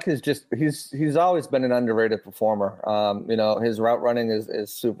 Yeah, Mike is he's always been an underrated performer. His route running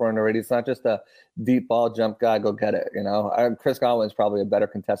is super underrated. It's not just a deep ball jump guy, go get it. Chris Godwin's probably a better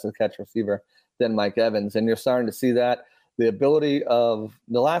contested catch receiver than Mike Evans, and you're starting to see that. The ability of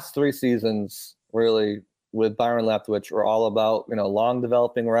the last 3 seasons, really, with Byron Leftwich, were all about long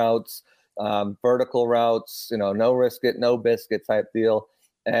developing routes, vertical routes, no risk it, no biscuit type deal.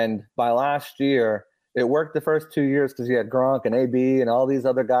 And by last year, it worked the first 2 years because you had Gronk and AB and all these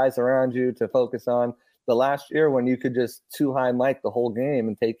other guys around you to focus on. The last year, when you could just too high Mike the whole game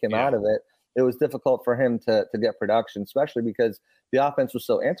and take him out of it, it was difficult for him to get production, especially because the offense was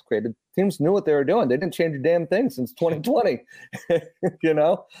so antiquated. Teams knew what they were doing. They didn't change a damn thing since 2020,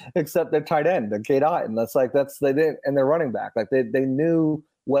 except their tight end, Cade Otton. They didn't, and their running back. Like they knew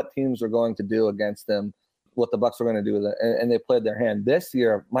what teams were going to do against them, what the Bucs were going to do with it, and they played their hand. This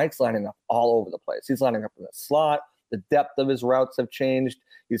year, Mike's lining up all over the place. He's lining up in the slot. The depth of his routes have changed.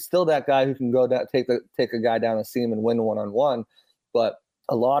 He's still that guy who can go down, take a guy down the seam and win one-on-one, but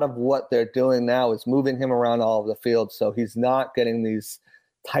a lot of what they're doing now is moving him around all over the field, so he's not getting these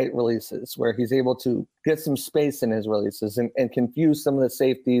tight releases where he's able to get some space in his releases and confuse some of the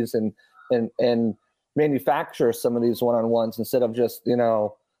safeties and manufacture some of these one-on-ones instead of just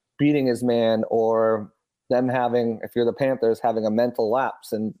beating his man, or them having, if you're the Panthers, having a mental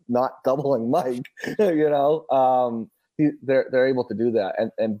lapse and not doubling Mike. They're able to do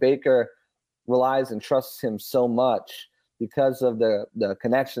that, and Baker relies and trusts him so much because of the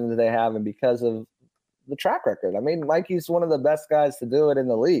connections they have and because of the track record. I mean, Mikey's one of the best guys to do it in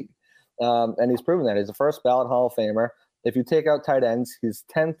the league, and he's proven that. He's a first ballot Hall of Famer. If you take out tight ends, he's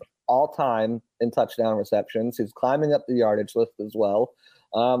 10th all time in touchdown receptions. He's climbing up the yardage list as well.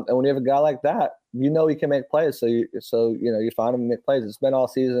 And when you have a guy like that, he can make plays. So you find him to make plays. It's been all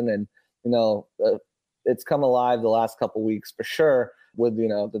season, and it's come alive the last couple weeks for sure with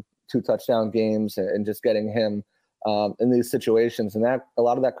the 2 touchdown games and just getting him in these situations. And that a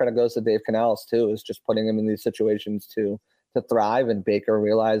lot of that credit goes to Dave Canales too, is just putting him in these situations to thrive. And Baker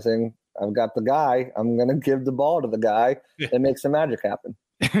realizing, I've got the guy, I'm going to give the ball to the guy and make some magic happen.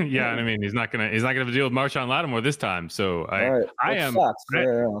 Yeah, and I mean he's not gonna deal with Marshawn Lattimore this time. So I am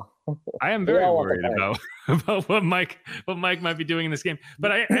very worried about what Mike might be doing in this game.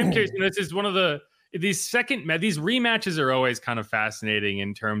 But I am curious. This is one of these rematches are always kind of fascinating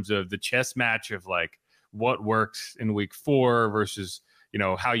in terms of the chess match of like what works in week 4 versus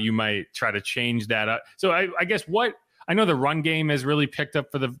how you might try to change that up. So I guess I know the run game has really picked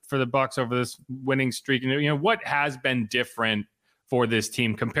up for the Bucs over this winning streak. What has been different for this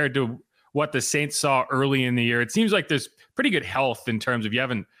team compared to what the Saints saw early in the year? It seems like there's pretty good health in terms of you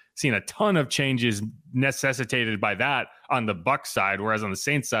haven't seen a ton of changes necessitated by that on the Bucs side, whereas on the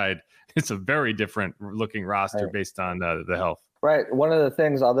Saints side, it's a very different looking roster based on the health. Right. One of the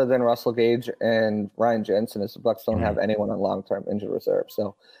things other than Russell Gage and Ryan Jensen is the Bucs don't have anyone on long-term injured reserve.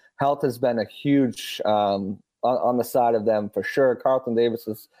 So health has been a huge on the side of them for sure. Carlton Davis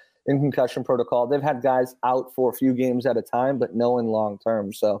is in concussion protocol. They've had guys out for a few games at a time, but no in long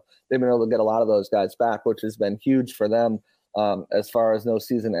term. So they've been able to get a lot of those guys back, which has been huge for them as far as no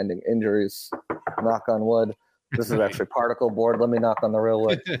season-ending injuries, knock on wood. This is actually particle board. Let me knock on the real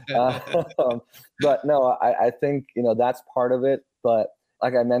wood. But no, I think, that's part of it. But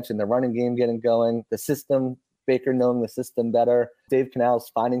like I mentioned, the running game getting going, the system, Baker knowing the system better, Dave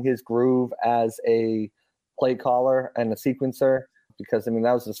Canales finding his groove as a play caller and a sequencer, because, that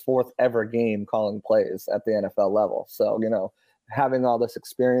was his 4th ever game calling plays at the NFL level. So, having all this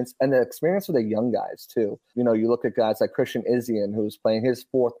experience and the experience with the young guys too. You look at guys like Christian Izzian, who's playing his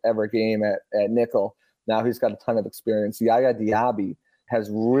 4th ever game at nickel. Now he's got a ton of experience. Yaya Diaby has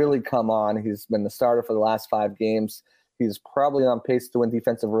really come on. He's been the starter for the last 5 games. He's probably on pace to win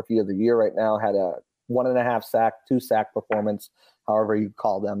Defensive Rookie of the Year right now. Had a 1.5 sack, 2 sack performance, however you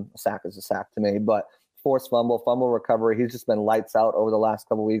call them. A sack is a sack to me. But forced fumble recovery. He's just been lights out over the last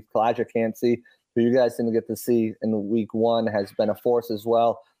couple of weeks. Kalijah Cansey, who you guys didn't get to see in week 1, has been a force as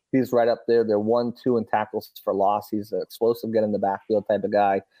well. He's right up there. They're 1-2 in tackles for loss. He's an explosive, get in the backfield type of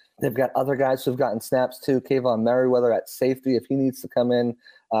guy. They've got other guys who've gotten snaps too. Kayvon Merriweather at safety if he needs to come in.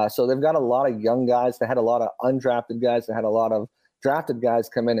 So they've got a lot of young guys. They had a lot of undrafted guys. They had a lot of drafted guys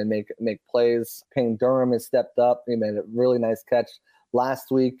come in and make plays. Payne Durham has stepped up. He made a really nice catch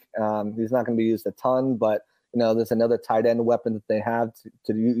last week. He's not going to be used a ton, but there's another tight end weapon that they have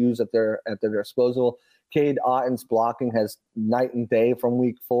to use at their disposal. Cade Otton's blocking has night and day from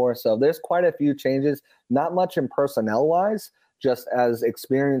week 4. So there's quite a few changes, not much in personnel wise, just as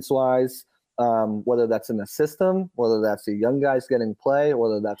experience wise, whether that's in the system, whether that's the young guys getting play,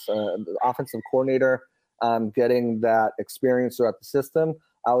 whether that's the offensive coordinator getting that experience throughout the system.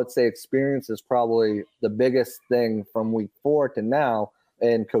 I would say experience is probably the biggest thing from week 4 to now,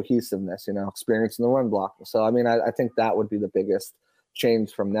 and cohesiveness, experience in the run blocking. So, I think that would be the biggest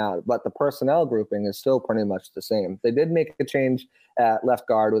change from now. But the personnel grouping is still pretty much the same. They did make a change at left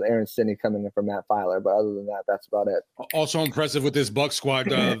guard with Aaron Stinney coming in for Matt Filer, but other than that, that's about it. Also impressive with this Bucs squad.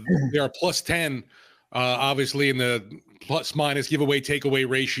 They are plus 10, obviously, in the plus-minus giveaway takeaway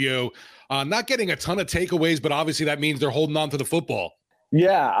ratio. Not getting a ton of takeaways, but obviously that means they're holding on to the football.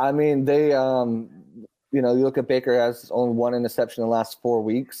 Yeah, they you look at Baker has only 1 interception in the last 4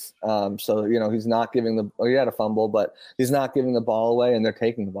 weeks. So, he's not giving he had a fumble, but he's not giving the ball away, and they're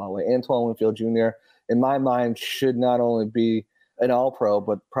taking the ball away. Antoine Winfield Jr., in my mind, should not only be an all-pro,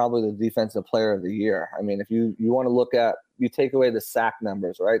 but probably the defensive player of the year. If you want to look at, you take away the sack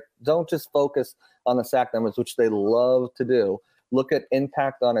numbers, right? Don't just focus on the sack numbers, which they love to do. Look at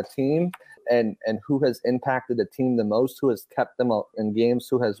impact on a team and who has impacted the team the most, who has kept them in games,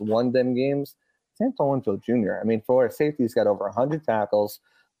 who has won them games. Antoine Winfield Jr. For a safety, he's got over 100 tackles,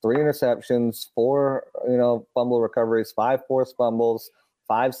 3 interceptions, 4 fumble recoveries, 5 forced fumbles,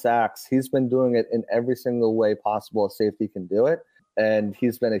 5 sacks. He's been doing it in every single way possible a safety can do it, and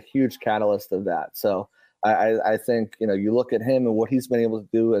he's been a huge catalyst of that. So I think you look at him and what he's been able to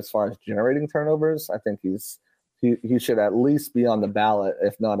do as far as generating turnovers. I think he should at least be on the ballot,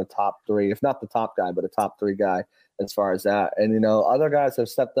 if not a top 3, if not the top guy, but a top 3 guy as far as that. And other guys have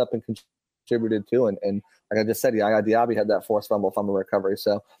stepped up and contributed too, and like I just said, Diaby had that forced fumble recovery.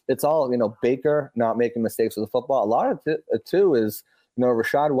 So it's all Baker not making mistakes with the football. A lot of it too is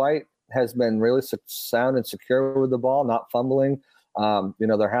Rachaad White has been really sound and secure with the ball, not fumbling.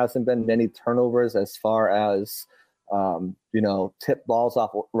 There hasn't been many turnovers as far as tip balls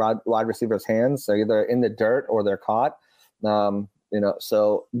off wide receivers' hands. They're either in the dirt or they're caught.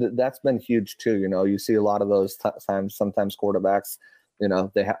 So that's been huge too. You see a lot of those times. Sometimes quarterbacks,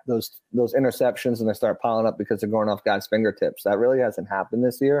 they have those interceptions and they start piling up because they're going off guys' fingertips. That really hasn't happened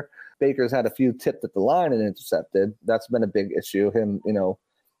this year. Baker's had a few tipped at the line and intercepted. That's been a big issue.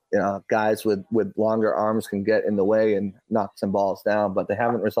 Guys with longer arms can get in the way and knock some balls down, but they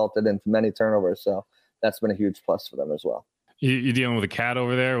haven't resulted into many turnovers. So that's been a huge plus for them as well. You dealing with a cat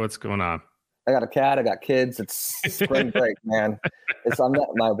over there? What's going on? I got a cat. I got kids. It's spring break, man.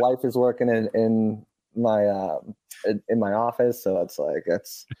 My wife is working in my office, so I'm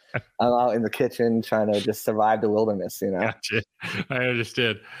out in the kitchen trying to just survive the wilderness. Gotcha. I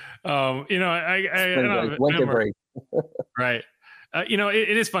understood. Winter break. Right.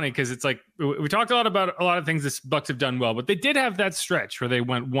 It is funny because it's like we talked a lot about a lot of things the Bucs have done well, but they did have that stretch where they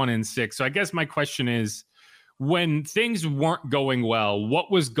went 1-6. So I guess my question is, when things weren't going well,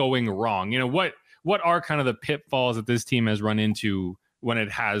 what was going wrong? What are kind of the pitfalls that this team has run into when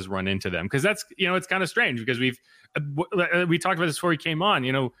it has run into them? Because that's, it's kind of strange because we talked about this before we came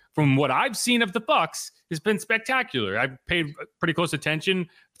on. From what I've seen of the Bucs, it's been spectacular. I've paid pretty close attention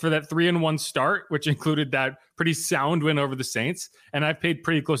for that 3-1 start, which included that pretty sound win over the Saints. And I've paid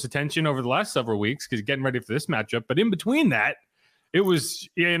pretty close attention over the last several weeks because getting ready for this matchup. But in between that, it was,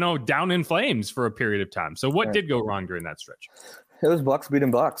 down in flames for a period of time. So what did go wrong during that stretch? It was Bucs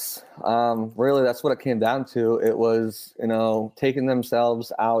beating Bucs. Really, that's what it came down to. It was, taking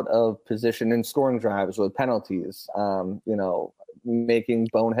themselves out of position in scoring drives with penalties, making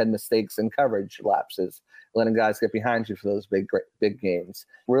bonehead mistakes in coverage lapses, letting guys get behind you for those big gains.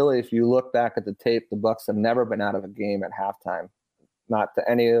 Really, if you look back at the tape, the Bucs have never been out of a game at halftime. Not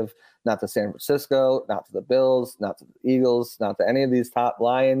to San Francisco, not to the Bills, not to the Eagles, not to any of these top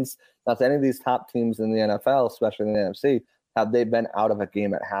Lions, not to any of these top teams in the NFL, especially in the NFC, have they been out of a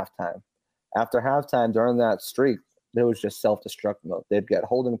game at halftime. After halftime, during that streak, there was just self-destruct mode. They'd get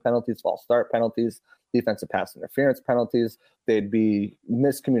holding penalties, false start penalties, defensive pass interference penalties. They'd be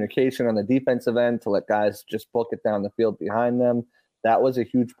miscommunication on the defensive end to let guys just book it down the field behind them. That was a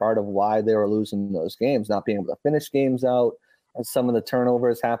huge part of why they were losing those games, not being able to finish games out. And some of the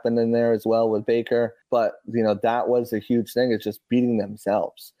turnovers happened in there as well with Baker. But, that was a huge thing. It's just beating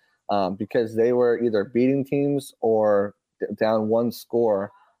themselves because they were either beating teams or down one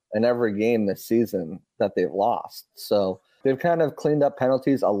score in every game this season that they've lost. So they've kind of cleaned up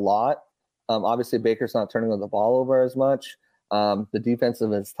penalties a lot. Obviously, Baker's not turning the ball over as much. The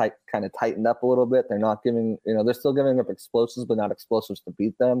defensive is kind of tightened up a little bit. They're not giving, they're still giving up explosives, but not explosives to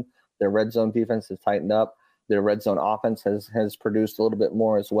beat them. Their red zone defense has tightened up. Their red zone offense has produced a little bit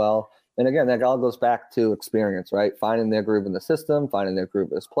more as well. And again, that all goes back to experience, right? Finding their groove in the system, finding their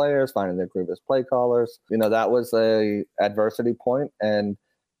groove as players, finding their groove as play callers. That was a adversity point, and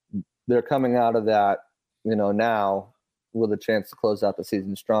they're coming out of that, now with a chance to close out the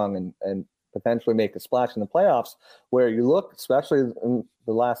season strong and potentially make a splash in the playoffs, where you look, especially in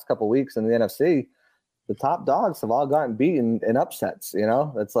the last couple of weeks in the NFC, the top dogs have all gotten beaten in upsets.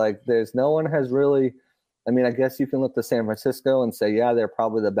 It's like there's no one has really – I guess you can look to San Francisco and say, yeah, they're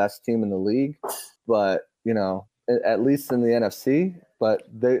probably the best team in the league, but, at least in the NFC, but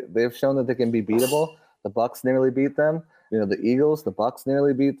they've shown that they can be beatable. The Bucs nearly beat them. The Eagles, the Bucs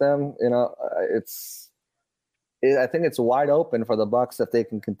nearly beat them. I think it's wide open for the Bucs if they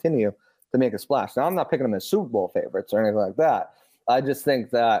can continue to make a splash. Now, I'm not picking them as Super Bowl favorites or anything like that. I just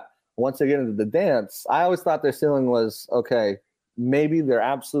think that once they get into the dance, I always thought their ceiling was, okay, maybe their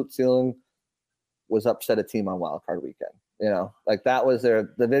absolute ceiling was upset a team on Wild Card Weekend. That was their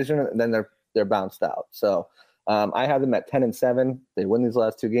division, and then they're bounced out. So I have them at 10-7. They win these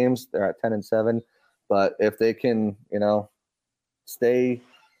last two games, they're at 10-7. But if they can, stay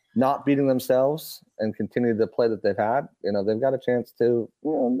not beating themselves and continue the play that they've had, they've got a chance to,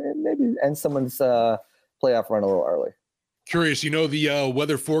 maybe end someone's playoff run a little early. Curious, the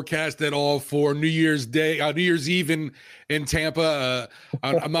weather forecast at all for New Year's Day, New Year's Eve in Tampa?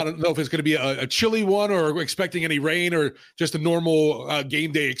 I'm not know if it's going to be a chilly one or expecting any rain or just a normal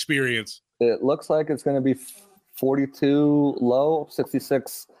game day experience. It looks like it's going to be 42 low,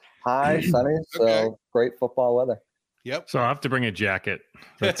 66 high, sunny. So great football weather. Yep. So I'll have to bring a jacket.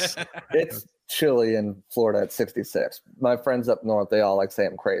 It's chilly in Florida at 66. My friends up north, they all say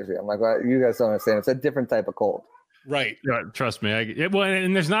I'm crazy. I'm like, well, you guys don't understand. It's a different type of cold. Right. Yeah, trust me.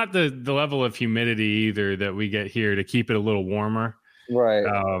 And there's not the level of humidity either that we get here to keep it a little warmer. Right.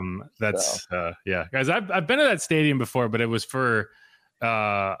 Guys, I've been to that stadium before, but it was for,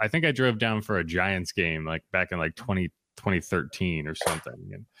 I think I drove down for a Giants game, back in 2013 or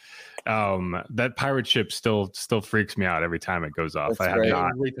something. And that pirate ship still freaks me out every time it goes off. That's I have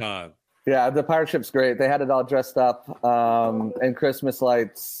not. Every time. Yeah. The pirate ship's great. They had it all dressed up and Christmas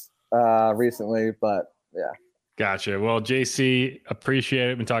lights recently, but yeah. Gotcha. Well, JC, appreciate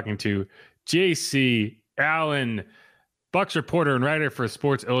it. Been talking to JC Allen, Bucs reporter and writer for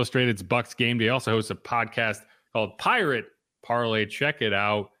Sports Illustrated's Bucs Game Day. Also hosts a podcast called Pirate Parlay. Check it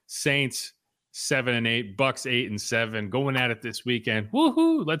out. Saints 7-8, Bucs 8-7, going at it this weekend.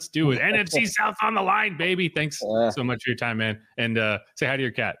 Woohoo! Let's do it. NFC South on the line, baby. Thanks so much for your time, man. And say hi to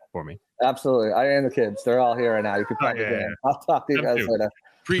your cat for me. Absolutely. I and the kids. They're all here right now. You can talk to them. I'll talk to you guys later.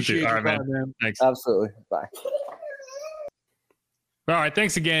 Appreciate your time, man. Thanks. Absolutely. Bye. All right.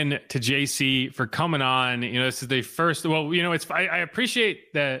 Thanks again to JC for coming on. This is the first. Well, I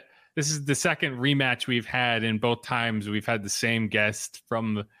appreciate that this is the second rematch we've had, and both times we've had the same guest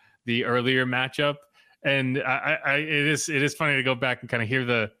from the earlier matchup, and it is funny to go back and kind of hear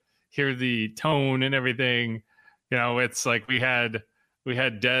the tone and everything. It's like we had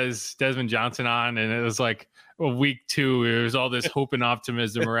Desmond Johnson on, and it was like week 2. There was all this hope and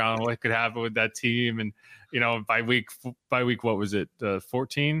optimism around what could happen with that team, and by week what was it?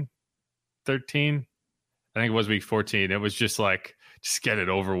 14, 13? I think it was week 14. It was just get it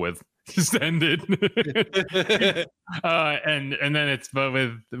over with. Just ended. And then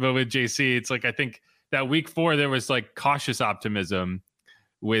with JC, it's I think that week 4 there was cautious optimism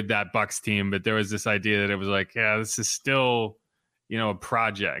with that Bucs team, but there was this idea that it was this is still a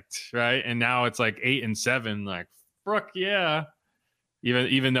project, right? And now it's like 8-7, like, fuck yeah.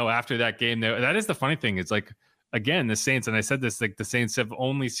 Even though after that game, that is the funny thing. It's like, again, the Saints, and I said this, like the Saints have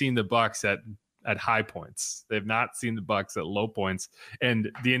only seen the Bucs at high points. They've not seen the Bucs at low points,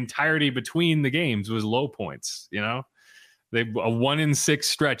 and the entirety between the games was low points. They a 1-6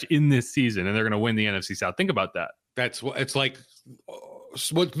 stretch in this season, and they're going to win the NFC South. Think about that. That's what it's like.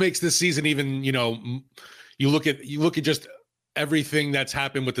 What makes this season even, you look at just everything that's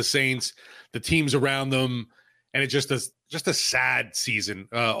happened with the Saints, the teams around them, and it's just a sad season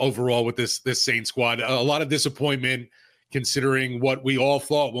overall with this Saints squad. A lot of disappointment considering what we all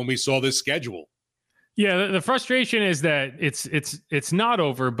thought when we saw this schedule. Yeah, the frustration is that it's not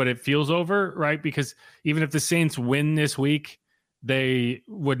over, but it feels over, right? Because even if the Saints win this week, they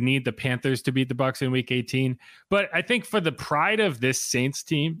would need the Panthers to beat the Bucs in Week 18. But I think for the pride of this Saints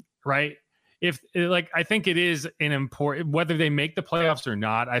team, right? I think it is an important, whether they make the playoffs or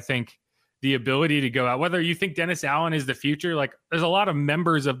not. I think the ability to go out, whether you think Dennis Allen is the future, like there's a lot of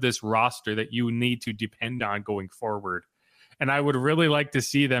members of this roster that you need to depend on going forward. And I would really like to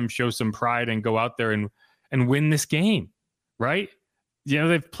see them show some pride and go out there and win this game, right?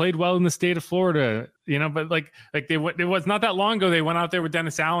 They've played well in the state of Florida, but it was not that long ago. They went out there with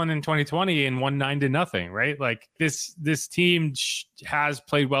Dennis Allen in 2020 and won 9-0, right? Like this team has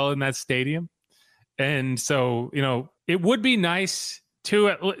played well in that stadium. And so, it would be nice to,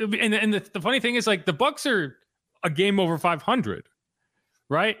 and the funny thing is, like, the Bucs are a game over 500,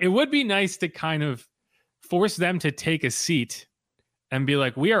 right? It would be nice to kind of force them to take a seat and be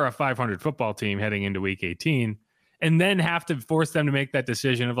like, we are a 500 football team heading into Week 18, and then have to force them to make that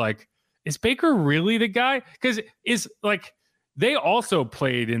decision of like, is Baker really the guy? Because they also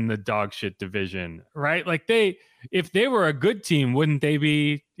played in the dog shit division, right? Like if they were a good team, wouldn't they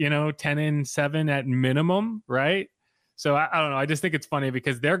be, 10-7 at minimum, right? So I don't know. I just think it's funny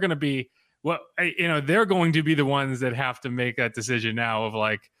because they're going to be they're going to be the ones that have to make that decision now of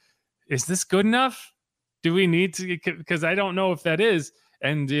like, is this good enough? Do we need to? Because I don't know if that is.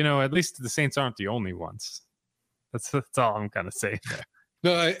 And, at least the Saints aren't the only ones. That's all I'm kind of saying there.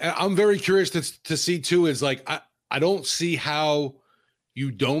 No, I'm very curious to see too, is like, I don't see how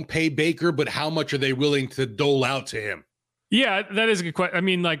you don't pay Baker, but how much are they willing to dole out to him? Yeah, that is a good question. I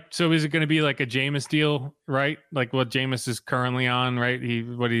mean, so is it going to be like a Jameis deal, right? Like what Jameis is currently on, right?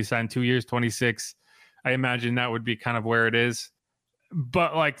 What did he sign? 2 years, 26. I imagine that would be kind of where it is.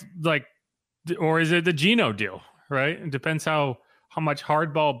 But or is it the Geno deal, right? It depends how much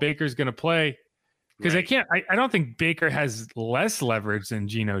hardball Baker's going to play. Because I don't think Baker has less leverage than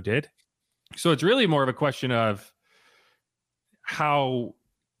Geno did. So it's really more of a question of how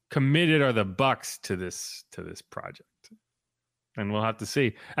committed are the Bucs to this project. And we'll have to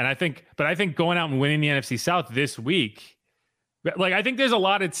see. And I think going out and winning the NFC South this week, I think there's a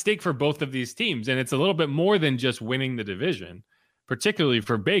lot at stake for both of these teams. And it's a little bit more than just winning the division, particularly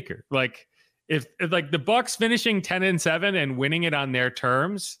for Baker. Like if the Bucs finishing 10-7 and winning it on their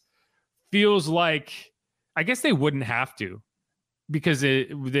terms feels like, I guess they wouldn't have to, because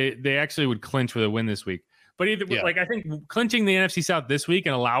they actually would clinch with a win this week. But I think clinching the NFC South this week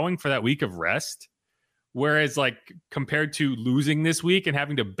and allowing for that week of rest, whereas compared to losing this week and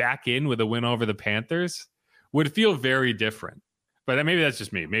having to back in with a win over the Panthers, would feel very different. But maybe that's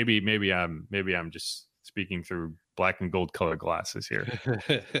just me. Maybe I'm just speaking through black and gold colored glasses here.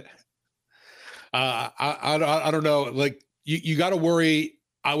 I don't know. Like you got to worry.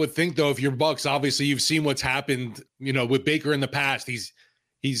 I would think though, if you're Bucs, obviously you've seen what's happened, with Baker in the past.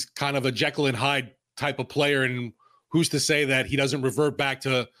 He's kind of a Jekyll and Hyde type of player, and who's to say that he doesn't revert back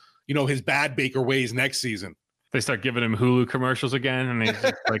to his bad Baker ways next season? They start giving him Hulu commercials again, and he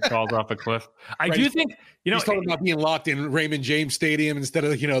just falls off a cliff. I do think he's talking about being locked in Raymond James Stadium instead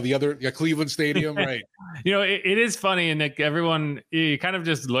of the other Cleveland Stadium, right? It is funny, and everyone, you kind of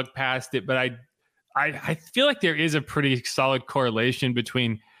just look past it, but I feel like there is a pretty solid correlation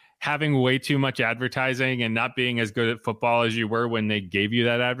between having way too much advertising and not being as good at football as you were when they gave you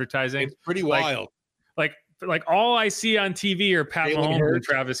that advertising. It's pretty wild. Like all I see on TV are Pat Mahomes and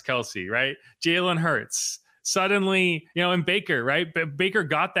Travis Kelce, right? Jalen Hurts. Suddenly, and Baker, right? But Baker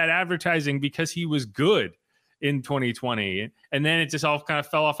got that advertising because he was good in 2020. And then it just all kind of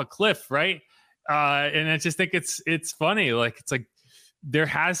fell off a cliff, right? And I just think it's funny. It's like there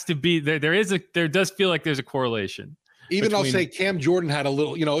has to be, there does feel like there's a correlation. Even I'll say Cam Jordan had a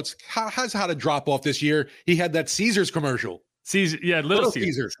little, has had a drop off this year. He had that Caesars commercial. Little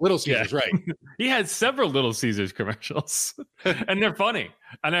Caesars, right? He had several Little Caesars commercials, and they're funny,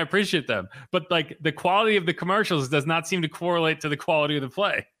 and I appreciate them. But the quality of the commercials does not seem to correlate to the quality of the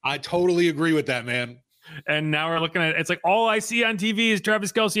play. I totally agree with that, man. And now we're looking at it's like all I see on TV is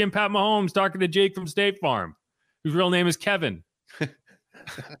Travis Kelce and Pat Mahomes talking to Jake from State Farm, whose real name is Kevin.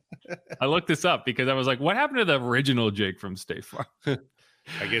 I looked this up because I was like, what happened to the original Jake from State Farm?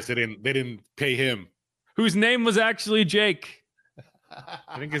 I guess they didn't pay him. Whose name was actually Jake.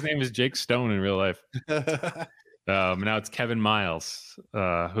 I think his name is Jake Stone in real life. Now it's Kevin Miles,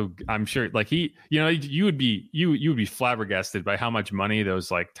 who I'm sure like you would be flabbergasted by how much money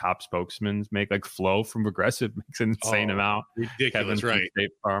those like top spokesmen make. Like Flo from Progressive makes an insane amount. Ridiculous, Kevin right?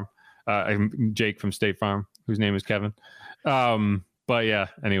 From State Farm, Jake from State Farm, whose name is Kevin. But yeah,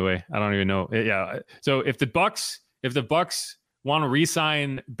 anyway, I don't even know. Yeah. So if the Bucs want to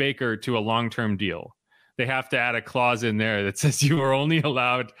re-sign Baker to a long-term deal, they have to add a clause in there that says you are only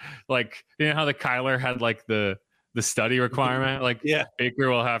allowed, like, you know how the Kyler had like the study requirement, like Baker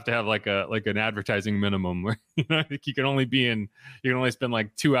will have to have like an advertising minimum where like you can only spend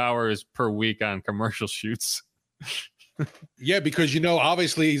like 2 hours per week on commercial shoots. Yeah, because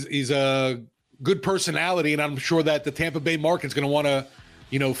obviously he's a good personality, and I'm sure that the Tampa Bay market's going to want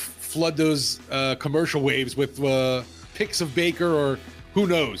to flood those commercial waves with pics of Baker, or who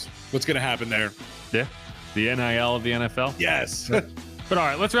knows what's going to happen there. Yeah, the NIL of the NFL. Yes. But all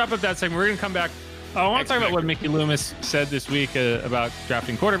right, let's wrap up that segment. We're going to come back. I want to talk about what Mickey Loomis said this week about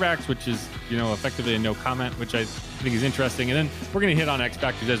drafting quarterbacks, which is, effectively a no comment, which I think is interesting. And then we're going to hit on X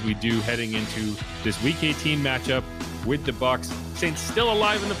Factors as we do heading into this Week 18 matchup with the Bucs. Saints still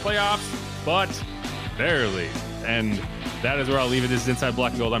alive in the playoffs, but barely. And that is where I'll leave it. This is Inside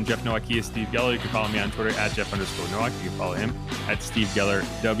Black and Gold. I'm Jeff Nowak. He is Steve Geller. You can follow me on Twitter at Jeff_Nowak. You can follow him at Steve Geller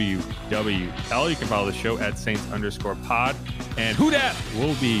WWL. You can follow the show at Saints_pod. And who dat?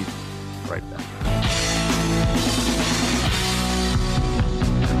 We'll be right back.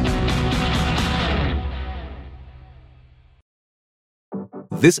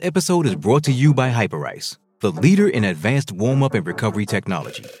 This episode is brought to you by Hyperice, the leader in advanced warm-up and recovery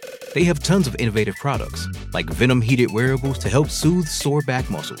technology. They have tons of innovative products, like Venom-heated wearables to help soothe sore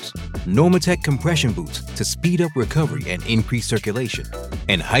back muscles, Normatec compression boots to speed up recovery and increase circulation,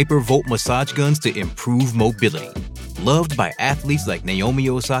 and Hypervolt massage guns to improve mobility. Loved by athletes like Naomi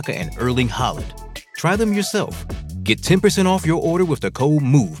Osaka and Erling Haaland. Try them yourself. Get 10% off your order with the code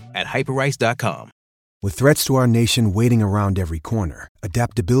MOVE at Hyperice.com. With threats to our nation waiting around every corner,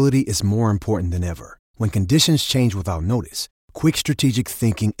 adaptability is more important than ever. When conditions change without notice, quick strategic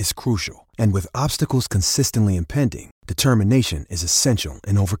thinking is crucial. And with obstacles consistently impending, determination is essential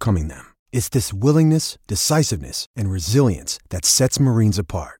in overcoming them. It's this willingness, decisiveness, and resilience that sets Marines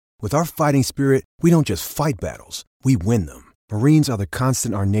apart. With our fighting spirit, we don't just fight battles, we win them. Marines are the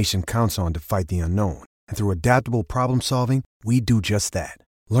constant our nation counts on to fight the unknown. And through adaptable problem solving, we do just that.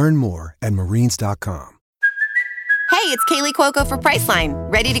 Learn more at Marines.com. Hey, it's Kaylee Cuoco for Priceline.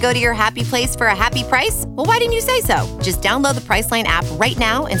 Ready to go to your happy place for a happy price? Well, why didn't you say so? Just download the Priceline app right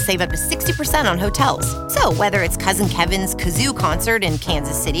now and save up to 60% on hotels. So whether it's Cousin Kevin's Kazoo Concert in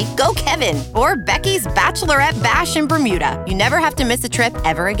Kansas City, go Kevin, or Becky's Bachelorette Bash in Bermuda, you never have to miss a trip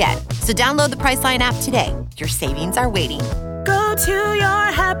ever again. So download the Priceline app today. Your savings are waiting. Go to your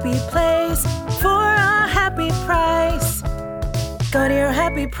happy place for a happy price. Go to your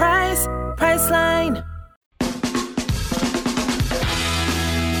happy price, Priceline.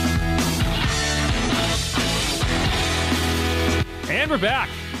 And we're back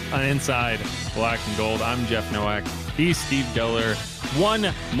on Inside Black and Gold. I'm Jeff Nowak. He's Steve Geller.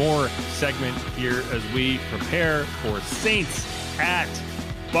 One more segment here as we prepare for Saints at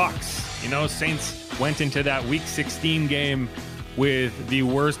Bucs. Saints went into that Week 16 game with the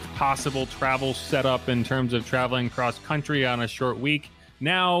worst possible travel setup in terms of traveling cross country on a short week.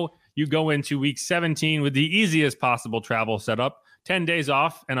 Now you go into Week 17 with the easiest possible travel setup, 10 days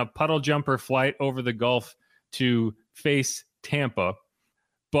off and a puddle jumper flight over the Gulf to face Tampa.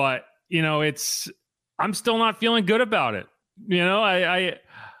 But I'm still not feeling good about it.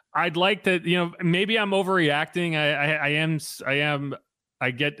 I'd like to, maybe I'm overreacting.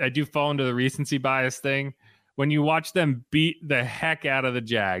 I do fall into the recency bias thing when you watch them beat the heck out of the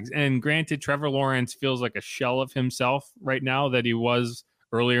Jags. And granted, Trevor Lawrence feels like a shell of himself right now that he was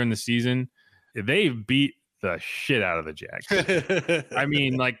earlier in the season. They beat the shit out of the Jags. I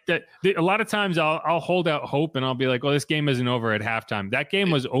mean, like that. A lot of times I'll hold out hope and I'll be like, well, this game isn't over at halftime. That game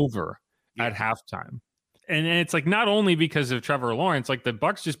was over at halftime. And it's like, not only because of Trevor Lawrence, like the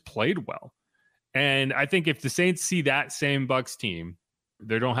Bucs just played well. And I think if the Saints see that same Bucs team,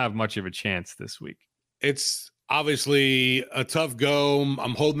 they don't have much of a chance this week. It's obviously a tough go.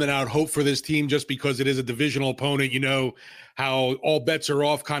 I'm holding out hope for this team just because it is a divisional opponent. How all bets are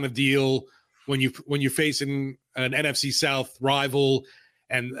off kind of deal when you're facing an NFC South rival.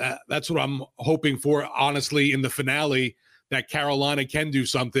 And that's what I'm hoping for, honestly, in the finale, that Carolina can do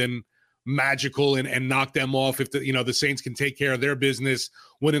something magical and knock them off if the Saints can take care of their business,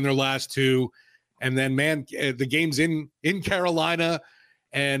 winning their last two. And then, man, the game's in Carolina,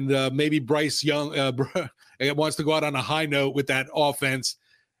 and maybe Bryce Young wants to go out on a high note with that offense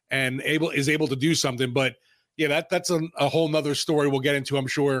and is able to do something. But, yeah, that's a whole nother story we'll get into, I'm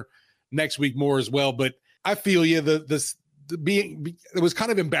sure, next week more as well. But I feel you. It was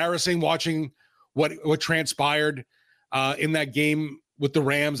kind of embarrassing watching what transpired in that game with the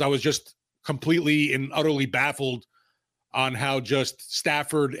Rams. I was just completely and utterly baffled on how just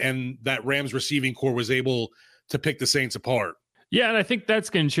Stafford and that Rams receiving core was able to pick the Saints apart. Yeah, and I think that's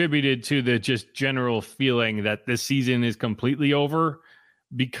contributed to the just general feeling that this season is completely over,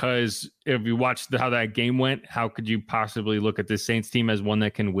 because if you watched how that game went, how could you possibly look at this Saints team as one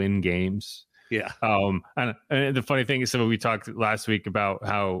that can win games? Yeah. And the funny thing is, so we talked last week about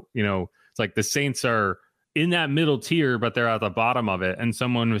how, it's like the Saints are in that middle tier, but they're at the bottom of it. And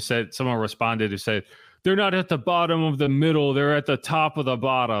someone responded who said, they're not at the bottom of the middle, they're at the top of the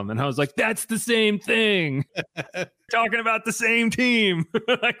bottom. And I was like, that's the same thing. Talking about the same team.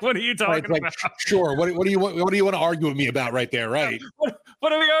 Like, what are you talking about? Sure. What do you want to argue with me about right there? Right.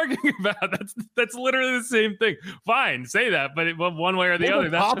 What are we arguing about? That's literally the same thing. Fine, say that, but one way or the other.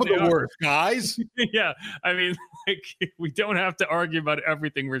 That's top of the worst, guys. Yeah. I mean, like, we don't have to argue about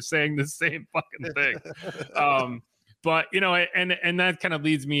everything. We're saying the same fucking thing. But, and that kind of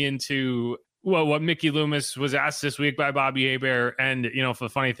leads me into, well, what Mickey Loomis was asked this week by Bobby Hebert. And, the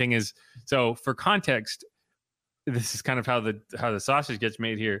funny thing is, so for context, this is kind of how the sausage gets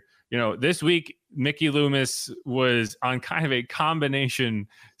made here. This week, Mickey Loomis was on kind of a combination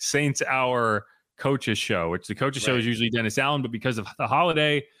Saints Hour coaches show, which the coaches show is usually Dennis Allen, but because of the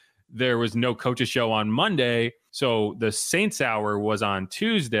holiday, there was no coaches show on Monday. So the Saints Hour was on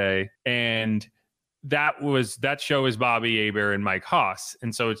Tuesday, and that show is Bobby Hebert and Mike Haas.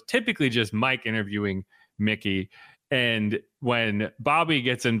 And so it's typically just Mike interviewing Mickey. And when Bobby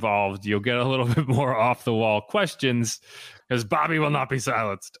gets involved, you'll get a little bit more off the wall questions, because Bobby will not be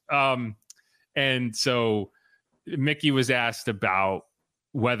silenced. And so Mickey was asked about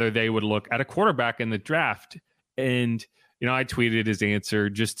whether they would look at a quarterback in the draft. And, I tweeted his answer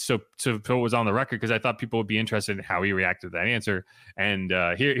just so it was on the record, because I thought people would be interested in how he reacted to that answer. And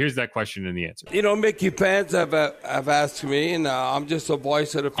here's that question and the answer. Mickey, fans have asked me, and I'm just a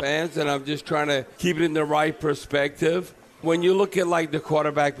voice of the fans, and I'm just trying to keep it in the right perspective. When you look at, like, the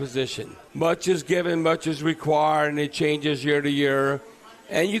quarterback position, much is given, much is required, and it changes year to year.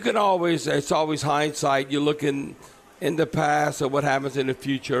 And you can it's always hindsight. You look in the past at what happens in the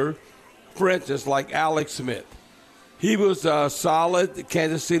future. For instance, like Alex Smith. He was a solid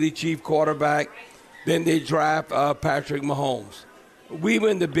Kansas City Chief quarterback. Then they draft Patrick Mahomes. We were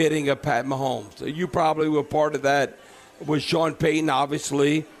in the bidding of Pat Mahomes. So you probably were part of that with Sean Payton,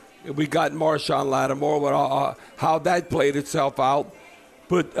 obviously. We got Marshawn Lattimore, with how that played itself out.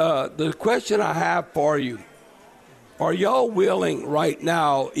 But the question I have for you, are y'all willing right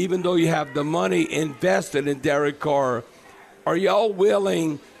now, even though you have the money invested in Derek Carr, are y'all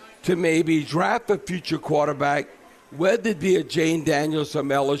willing to maybe draft a future quarterback, whether it be a Jane Daniels from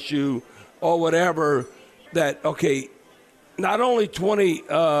LSU or whatever, that, okay, not only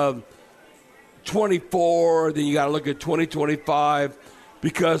 2024, then you got to look at 2025,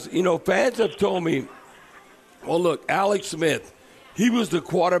 because, fans have told me, well, look, Alex Smith, he was the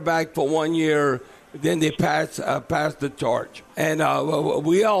quarterback for 1 year, then they passed the torch. And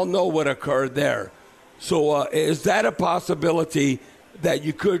we all know what occurred there. So is that a possibility that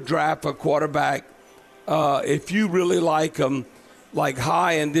you could draft a quarterback if you really like him, like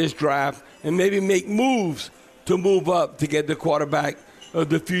high in this draft, and maybe make moves to move up to get the quarterback of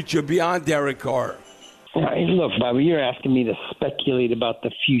the future beyond Derek Carr? Look, Bobby, you're asking me to speculate about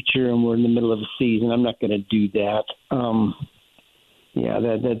the future, and we're in the middle of a season. I'm not going to do that.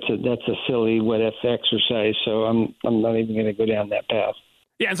 That's a silly what if exercise. So I'm not even going to go down that path.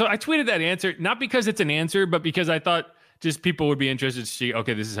 Yeah, and so I tweeted that answer, not because it's an answer, but because I thought just people would be interested to see,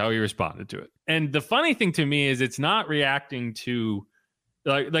 okay, this is how he responded to it. And the funny thing to me is it's not reacting to,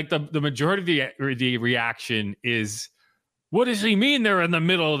 like the majority of the reaction is, what does he mean they're in the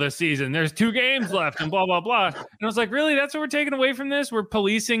middle of the season? There's 2 games left and blah, blah, blah. And I was like, really? That's what we're taking away from this? We're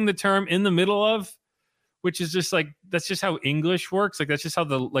policing the term in the middle of, which is just like, that's just how English works. Like, that's just how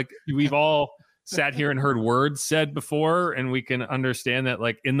we've all sat here and heard words said before, and we can understand that,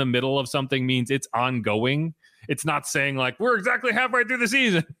 like, in the middle of something means it's ongoing. It's not saying like we're exactly halfway through the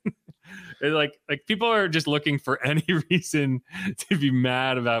season. like people are just looking for any reason to be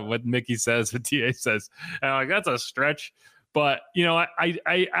mad about what Mickey says, what TA says. And I'm like, that's a stretch. But,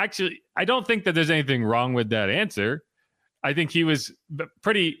 I actually don't think that there's anything wrong with that answer. I think he was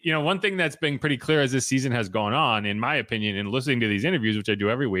pretty, one thing that's been pretty clear as this season has gone on, in my opinion, and listening to these interviews, which I do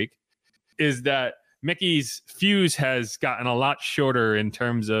every week, is that Mickey's fuse has gotten a lot shorter in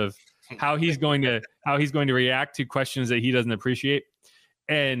terms of how he's going to react to questions that he doesn't appreciate.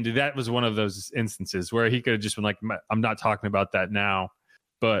 And that was one of those instances where he could have just been like, I'm not talking about that now.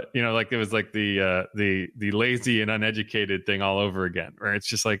 But, it was like the lazy and uneducated thing all over again, where it's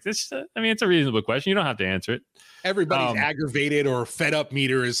just like this. It's a reasonable question. You don't have to answer it. Everybody's aggravated or fed up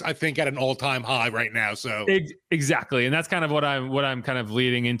meter is, I think, at an all-time high right now. So exactly. And that's kind of what I'm kind of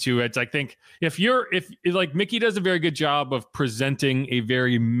leading into. It's, I think if Mickey does a very good job of presenting a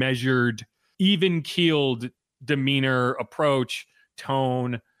very measured, even-keeled demeanor, approach,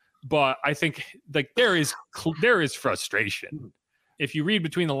 tone, but I think there is frustration. If you read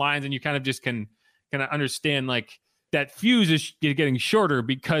between the lines and you kind of just can kind of understand that fuse is getting shorter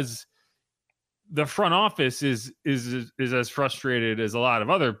because the front office is as frustrated as a lot of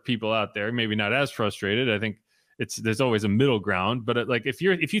other people out there. Maybe not as frustrated. I think there's always a middle ground. But if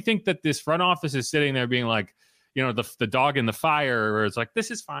you think that this front office is sitting there being like, the dog in the fire, where it's like, this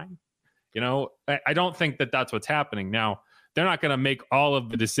is fine. I don't think that that's what's happening now. They're not going to make all of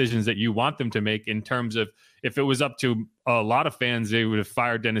the decisions that you want them to make in terms of, if it was up to a lot of fans, they would have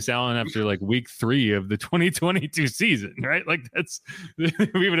fired Dennis Allen after week 3 of the 2022 season, right?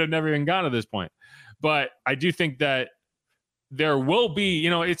 We would have never even gone to this point. But I do think that there will be,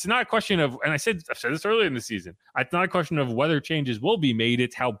 it's not a question of, and I've said this earlier in the season, it's not a question of whether changes will be made.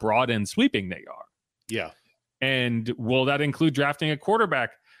 It's how broad and sweeping they are. Yeah. And will that include drafting a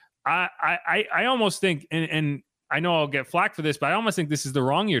quarterback? I almost think, and I know I'll get flack for this, but I almost think this is the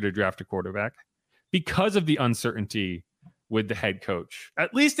wrong year to draft a quarterback because of the uncertainty with the head coach,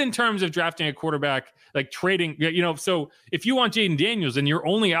 at least in terms of drafting a quarterback, trading, so if you want Jaden Daniels and your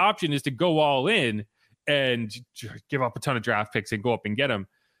only option is to go all in and give up a ton of draft picks and go up and get him,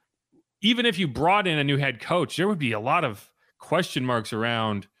 even if you brought in a new head coach, there would be a lot of question marks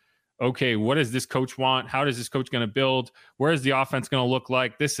around, okay, what does this coach want? How is this coach going to build? Where is the offense going to look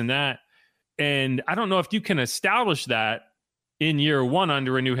like? This and that. And I don't know if you can establish that in year one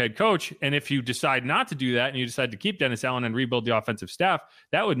under a new head coach. And if you decide not to do that and you decide to keep Dennis Allen and rebuild the offensive staff,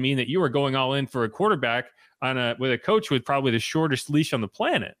 that would mean that you are going all in for a quarterback with a coach with probably the shortest leash on the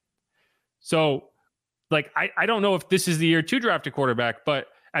planet. So I don't know if this is the year to draft a quarterback, but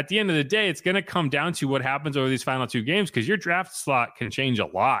at the end of the day, it's going to come down to what happens over these final 2 games, because your draft slot can change a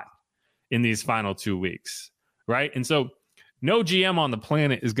lot in these final 2 weeks. Right. And so no GM on the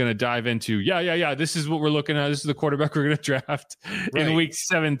planet is going to dive into, this is what we're looking at. This is the quarterback we're going to draft in week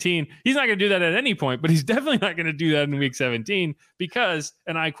 17. He's not going to do that at any point, but he's definitely not going to do that in week 17 because,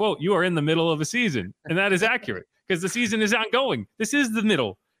 and I quote, you are in the middle of a season. And that is accurate because the season is ongoing. This is the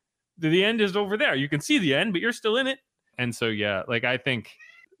middle. The end is over there. You can see the end, but you're still in it. And so, I think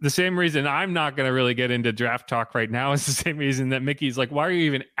the same reason I'm not going to really get into draft talk right now is the same reason that Mickey's like, why are you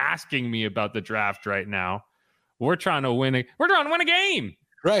even asking me about the draft right now? We're trying to win a game.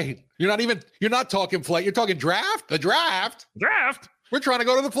 Right. You're not talking flight. You're talking draft. The draft. We're trying to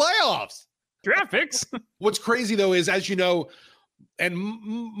go to the playoffs. Draft picks. What's crazy though is, as you know, and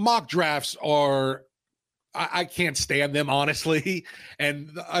mock drafts are, I can't stand them, honestly.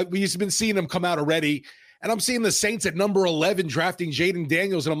 And we've been seeing them come out already. And I'm seeing the Saints at number 11 drafting Jaden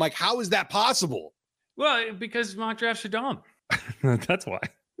Daniels. And I'm like, how is that possible? Well, because mock drafts are dumb. That's why.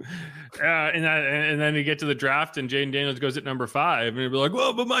 And then you get to the draft and Jaden Daniels goes at number 5 and you'll be like,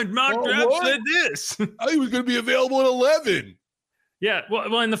 well, but my mock draft said this. He was going to be available at 11. Yeah.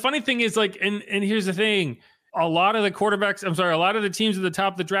 Well, and the funny thing is and here's the thing. A lot of the teams at the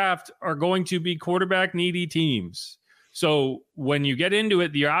top of the draft are going to be quarterback needy teams. So when you get into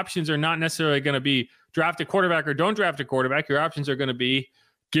it, the options are not necessarily going to be draft a quarterback or don't draft a quarterback. Your options are going to be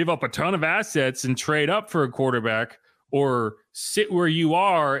give up a ton of assets and trade up for a quarterback, or sit where you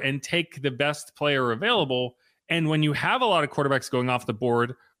are and take the best player available. And when you have a lot of quarterbacks going off the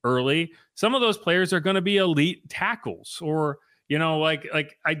board early, some of those players are going to be elite tackles, or,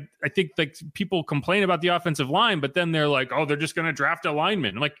 I think people complain about the offensive line, but then they're like, oh, they're just going to draft a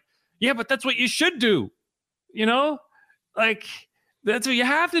lineman. I'm like, yeah, but that's what you should do. That's what you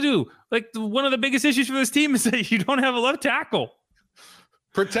have to do. One of the biggest issues for this team is that you don't have a left tackle.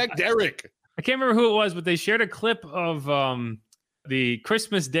 Protect Derek. I can't remember who it was, but they shared a clip of the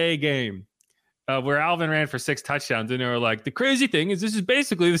Christmas Day game where Alvin ran for 6 touchdowns. And they were like, the crazy thing is this is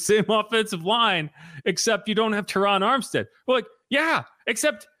basically the same offensive line, except you don't have Teron Armstead. We're like, yeah,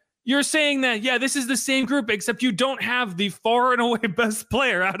 except you're saying that, this is the same group, except you don't have the far and away best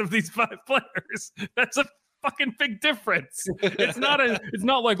player out of these 5 players. That's a fucking big difference. It's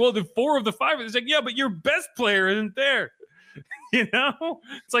not like, well, the 4 of the 5. It's like, yeah, but your best player isn't there. You know,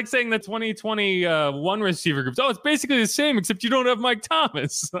 it's like saying the 2021 receiver groups. Oh, it's basically the same, except you don't have Mike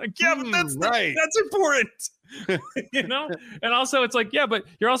Thomas. Like, yeah, but that's right. That's important. You know, and also it's like, yeah, but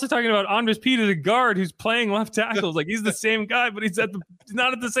you're also talking about Andres Peter, the guard, who's playing left tackles. Like, he's the same guy, but he's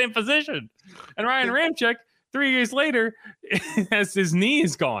not at the same position. And Ryan Ramczyk, 3 years later, has his knee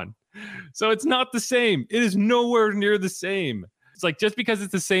is gone. So it's not the same. It is nowhere near the same. It's like, just because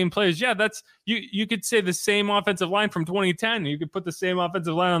it's the same players, yeah, that's you could say the same offensive line from 2010. You could put the same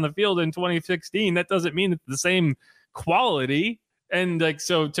offensive line on the field in 2016. That doesn't mean it's the same quality. And like,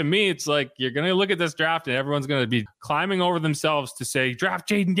 so to me, it's like, you're going to look at this draft and everyone's going to be climbing over themselves to say, draft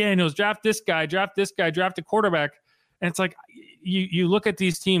Jaden Daniels, draft this guy, draft a quarterback. And it's like, you look at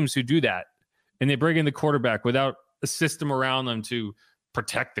these teams who do that and they bring in the quarterback without a system around them to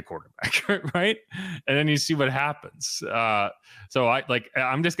protect the quarterback, right? And then you see what happens. So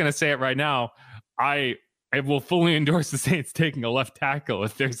I'm just going to say it right now. I will fully endorse the Saints taking a left tackle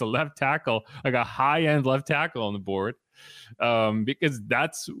if there's a left tackle, like a high-end left tackle on the board, because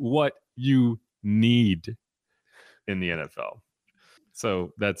that's what you need in the NFL.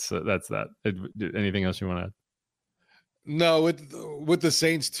 So that's that. Anything else you want to add? No, with the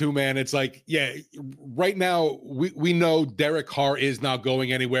Saints too, man. It's like, yeah, right now we know Derek Carr is not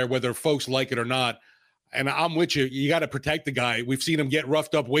going anywhere, whether folks like it or not. And I'm with you. You got to protect the guy. We've seen him get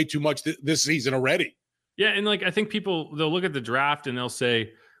roughed up way too much this season already. Yeah, and like, I think people, they'll look at the draft and they'll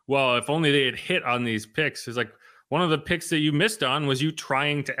say, well, if only they had hit on these picks. It's like, one of the picks that you missed on was you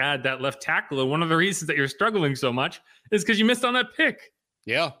trying to add that left tackle. And one of the reasons that you're struggling so much is because you missed on that pick.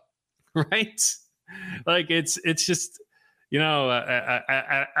 Yeah. Right? Like, it's just, you know,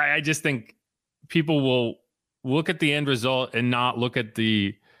 I just think people will look at the end result and not look at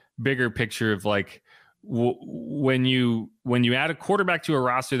the bigger picture of like, when you add a quarterback to a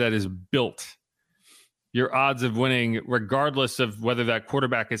roster that is built, your odds of winning, regardless of whether that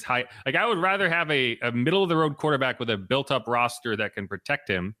quarterback is high. Like, I would rather have a middle of the road quarterback with a built up roster that can protect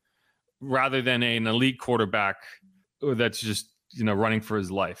him rather than an elite quarterback that's just, you know, running for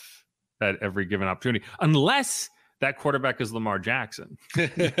his life at every given opportunity, unless that quarterback is Lamar Jackson.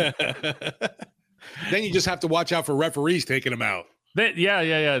 Then you just have to watch out for referees taking him out.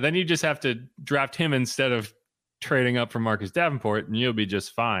 Yeah. Then you just have to draft him instead of trading up for Marcus Davenport, and you'll be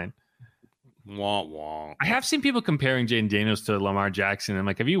just fine. Wah, wah. I have seen people comparing Jaden Daniels to Lamar Jackson. I'm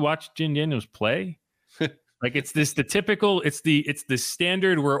like, have you watched Jaden Daniels play? Like, it's the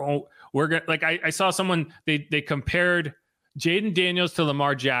standard we're gonna, like, I saw someone, they compared Jaden Daniels to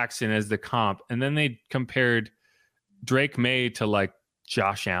Lamar Jackson as the comp, and then they compared Drake May to like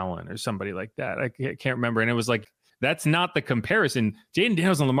Josh Allen or somebody like that. I can't remember. And it was like, that's not the comparison. Jaden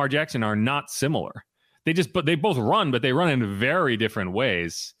Daniels and Lamar Jackson are not similar. They both run, but they run in very different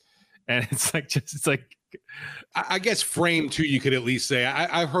ways. And it's like, I guess frame too, you could at least say.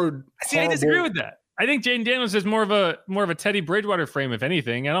 I've heard. See, I disagree with that. I think Jaden Daniels is more of a Teddy Bridgewater frame, if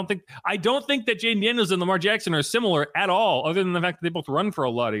anything. I don't think that Jaden Daniels and Lamar Jackson are similar at all, other than the fact that they both run for a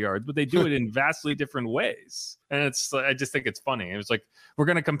lot of yards, but they do it in vastly different ways. And I just think it's funny. It was like, we're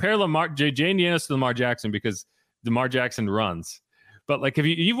going to compare Jaden Daniels to Lamar Jackson because Lamar Jackson runs. But like, if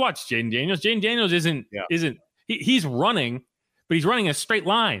you've watched Jaden Daniels isn't he's running, but he's running a straight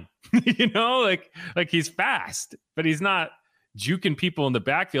line. You know, like he's fast, but he's not juking people in the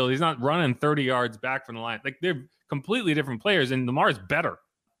backfield. He's not running 30 yards back from the line. Like, they're completely different players, and Lamar's better.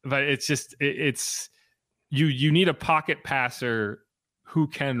 But it's just, you need a pocket passer who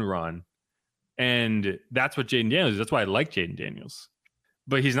can run. And that's what Jaden Daniels is. That's why I like Jaden Daniels.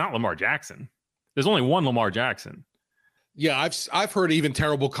 But he's not Lamar Jackson. There's only one Lamar Jackson. Yeah, I've heard even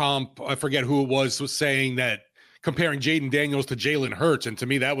terrible comp. I forget who it was saying that, comparing Jaden Daniels to Jalen Hurts, and to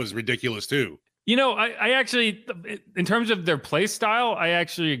me that was ridiculous too. You know, I actually, in terms of their play style, I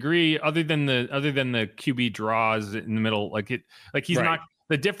actually agree. Other than the QB draws in the middle, he's right. Not.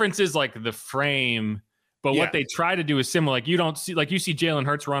 The difference is like the frame, but what they try to do is similar. Like, you don't see, like, you see Jalen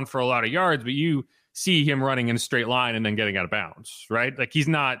Hurts run for a lot of yards, but you see him running in a straight line and then getting out of bounds, right? Like, he's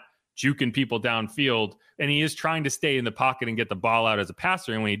not juking people downfield, and he is trying to stay in the pocket and get the ball out as a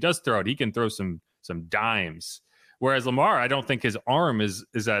passer. And when he does throw it, he can throw some dimes. Whereas Lamar, I don't think his arm is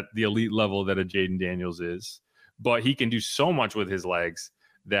at the elite level that a Jaden Daniels is, but he can do so much with his legs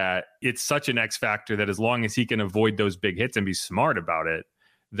that it's such an X factor that as long as he can avoid those big hits and be smart about it,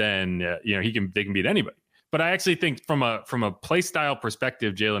 then they can beat anybody. But I actually think from a play style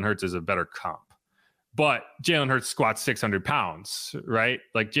perspective, Jalen Hurts is a better comp. But Jalen Hurts squats 600 pounds, right?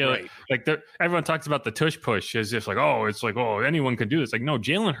 Like everyone talks about the tush push as if anyone can do this. Like, no,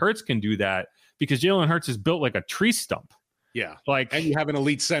 Jalen Hurts can do that because Jalen Hurts is built like a tree stump. Yeah. Like, and you have an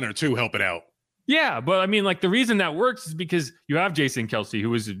elite center too helping out. Yeah, but I mean, like, the reason that works is because you have Jason Kelce,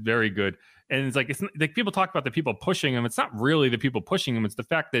 who is very good. And it's like people talk about the people pushing him. It's not really the people pushing him. It's the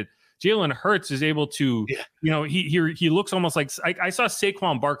fact that Jalen Hurts is able to, he looks almost like I saw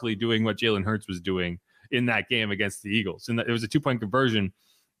Saquon Barkley doing what Jalen Hurts was doing in that game against the Eagles. And it was a 2-point conversion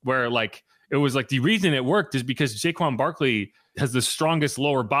where it was like the reason it worked is because Saquon Barkley has the strongest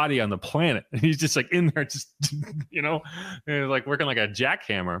lower body on the planet. And he's just like in there, just, like working like a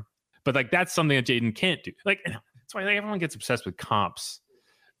jackhammer. But like, that's something that Jaden can't do. Like, that's why everyone gets obsessed with comps.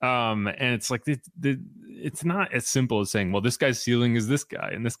 And it's like, it's not as simple as saying, well, this guy's ceiling is this guy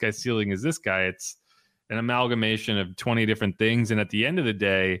and this guy's ceiling is this guy. It's an amalgamation of 20 different things. And at the end of the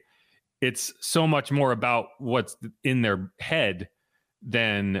day, it's so much more about what's in their head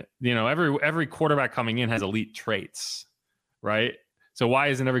than, every quarterback coming in has elite traits, right? So why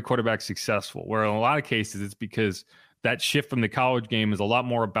isn't every quarterback successful? Where in a lot of cases, it's because that shift from the college game is a lot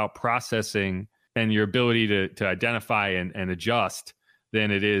more about processing and your ability to identify and adjust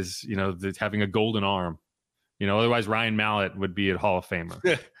than it is, having a golden arm. Otherwise Ryan Mallett would be a Hall of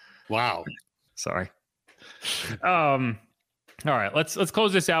Famer. Wow. Sorry. All right, let's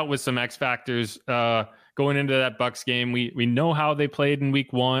close this out with some X factors. Going into that Bucs game, we know how they played in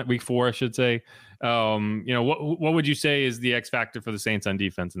week 4, I should say. What would you say is the X factor for the Saints on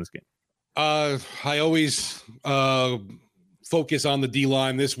defense in this game? I always focus on the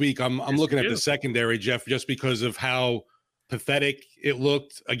D-line. This week I'm looking at the secondary, Jeff, just because of how pathetic it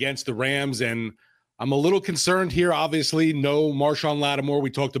looked against the Rams. And I'm a little concerned here. Obviously, no Marshawn Lattimore. We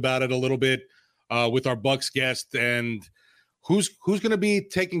talked about it a little bit with our Bucs guest. And who's going to be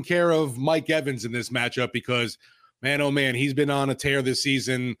taking care of Mike Evans in this matchup? Because, man, oh, man, he's been on a tear this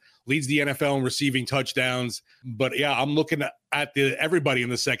season, leads the NFL in receiving touchdowns. But, yeah, I'm looking at everybody in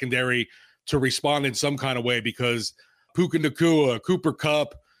the secondary to respond in some kind of way because Puka Nacua, Cooper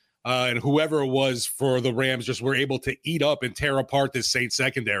Kupp, and whoever it was for the Rams just were able to eat up and tear apart this Saints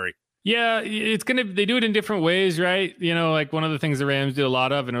secondary. Yeah, they do it in different ways, right? Like one of the things the Rams did a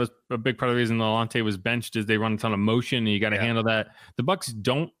lot of, and it was a big part of the reason Alante was benched, is they run a ton of motion and you got to handle that. The Bucs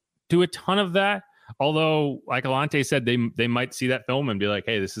don't do a ton of that. Although, like Alante said, they might see that film and be like,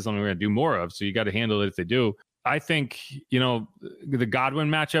 hey, this is something we're going to do more of. So you got to handle it if they do. I think, the Godwin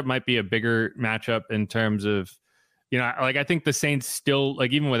matchup might be a bigger matchup in terms of, I think the Saints still,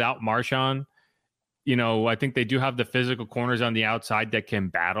 like even without Marshawn, I think they do have the physical corners on the outside that can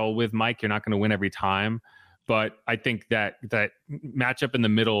battle with Mike. You're not going to win every time. But I think that matchup in the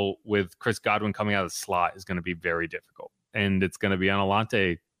middle with Chris Godwin coming out of the slot is going to be very difficult. And it's going to be on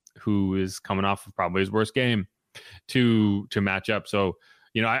Alante, who is coming off of probably his worst game, to match up. So,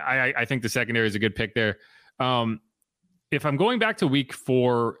 I think the secondary is a good pick there. If I'm going back to week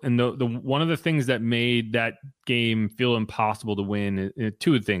 4, and the one of the things that made that game feel impossible to win,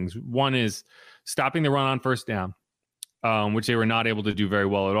 two things. One is stopping the run on first down, which they were not able to do very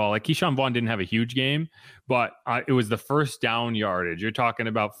well at all. Like Keyshawn Vaughn didn't have a huge game, but it was the first down yardage. You're talking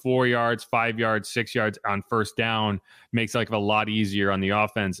about 4 yards, 5 yards, 6 yards on first down makes life a lot easier on the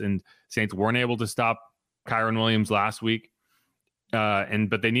offense. And Saints weren't able to stop Kyron Williams last week.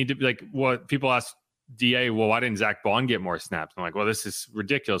 But they need to be like what people ask DA, well, why didn't Zach Bond get more snaps? I'm like, well, this is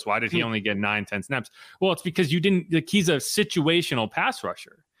ridiculous. Why did he only get 9-10 snaps? Well, it's because you didn't, like, he's a situational pass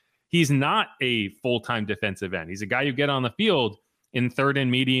rusher. He's not a full-time defensive end. He's a guy you get on the field in 3rd and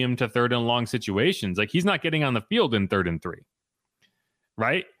medium to 3rd and long situations. Like, he's not getting on the field in 3rd and 3,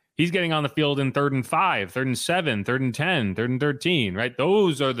 right? He's getting on the field in 3rd and 5, 3rd and 7, 3rd and 10, 3rd and 13, right?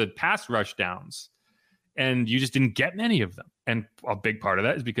 Those are the pass rush downs. And you just didn't get many of them. And a big part of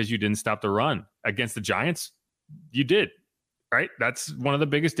that is because you didn't stop the run. Against the Giants, you did, right? That's one of the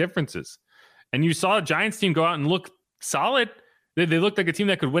biggest differences. And you saw a Giants team go out and look solid. They looked like a team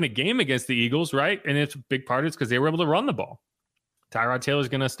that could win a game against the Eagles, right? And it's a big part of it's because they were able to run the ball. Tyrod Taylor's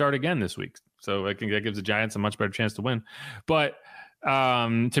going to start again this week. So I think that gives the Giants a much better chance to win. But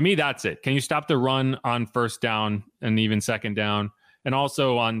to me, that's it. Can you stop the run on first down and even second down? And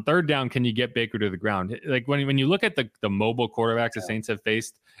also on third down, can you get Baker to the ground? Like when you look at the mobile quarterbacks the Saints have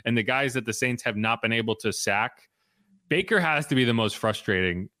faced and the guys that the Saints have not been able to sack, Baker has to be the most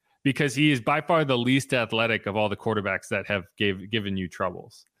frustrating because he is by far the least athletic of all the quarterbacks that have given you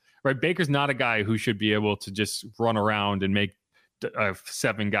troubles. Right? Baker's not a guy who should be able to just run around and make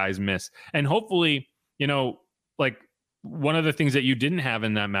 7 guys miss. And hopefully, like one of the things that you didn't have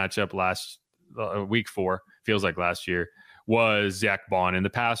in that matchup last week 4, feels like last year, was Zach Bond in the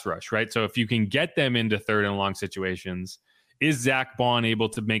pass rush, right? So if you can get them into 3rd and long situations, is Zach Bond able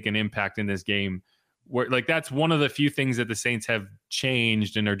to make an impact in this game Like that's one of the few things that the Saints have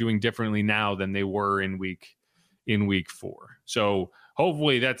changed and are doing differently now than they were in week 4. So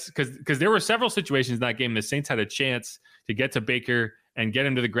hopefully that's because there were several situations in that game the Saints had a chance to get to Baker and get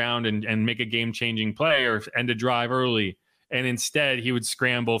him to the ground and make a game-changing play or end a drive early. And instead he would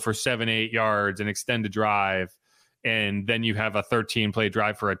scramble for 7-8 yards and extend a drive. And then you have a 13-play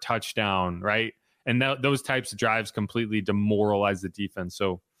drive for a touchdown, right? And those types of drives completely demoralize the defense.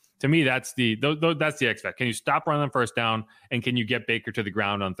 So to me, that's the X factor. Can you stop running on first down, and can you get Baker to the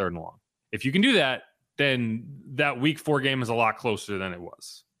ground on 3rd and long? If you can do that, then that week 4 game is a lot closer than it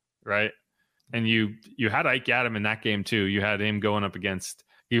was, right? And you had Ike Adam in that game too. You had him going up against,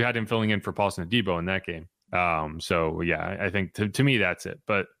 you had him filling in for Paulson Adebo in that game. So yeah, I think to me that's it.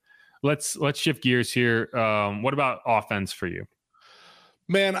 But let's shift gears here. What about offense for you?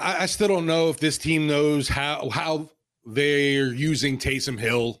 Man, I still don't know if this team knows how they're using Taysom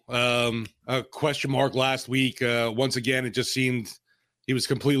Hill. A question mark last week. Once again, it just seemed he was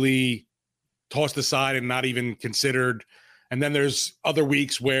completely tossed aside and not even considered. And then there's other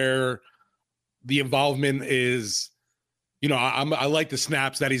weeks where the involvement is, I like the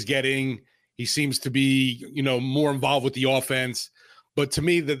snaps that he's getting. He seems to be, more involved with the offense. But to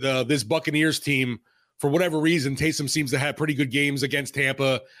me, this Buccaneers team, for whatever reason, Taysom seems to have pretty good games against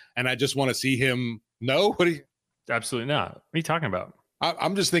Tampa, and I just want to see him. No, Absolutely not. What are you talking about?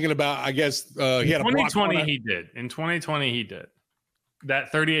 I'm just thinking about. I guess he had a block. 2020. He did. In 2020, he did.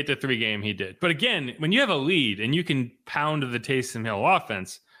 That 38-3 game, he did. But again, when you have a lead and you can pound the Taysom Hill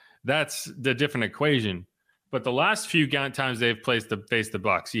offense, that's the different equation. But the last few times they've faced the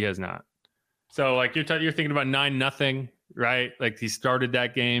Bucs, he has not. So like you're thinking about 9-0, right? Like he started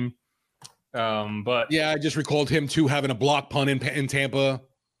that game. But yeah, I just recalled him too having a block punt in Tampa.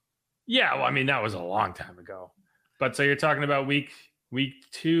 Yeah, well, I mean that was a long time ago. But so you're talking about week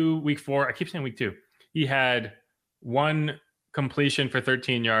 2, week 4. I keep saying week 2. He had 1 completion for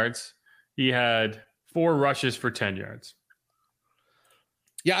 13 yards. He had 4 rushes for 10 yards.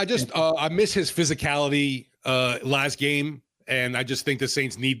 Yeah, I miss his physicality last game, and I just think the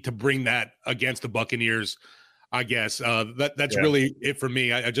Saints need to bring that against the Buccaneers. I guess that's really it for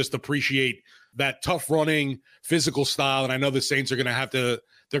me. I just appreciate that tough running, physical style, and I know the Saints are going to have to.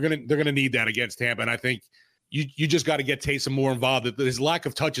 They're going to need that against Tampa, and I think you just got to get Taysom more involved. His lack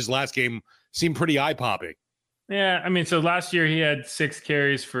of touches last game seemed pretty eye popping. Yeah, I mean, so last year he had 6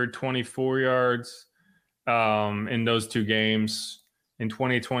 carries for 24 yards in those 2 games. In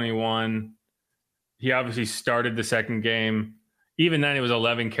 2021, he obviously started the second game. Even then, it was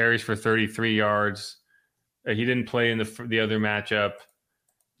 11 carries for 33 yards. He didn't play in the other matchup.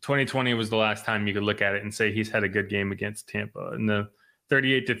 2020 was the last time you could look at it and say he's had a good game against Tampa. In the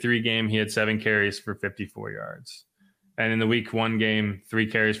 38-3 game, he had 7 carries for 54 yards. And in the week 1 game, 3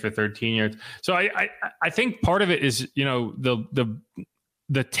 carries for 13 yards. So I think part of it is, the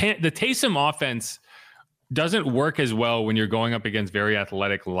Taysom offense doesn't work as well when you're going up against very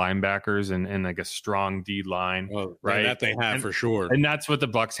athletic linebackers and like a strong D line, right? That they have for sure. And that's what the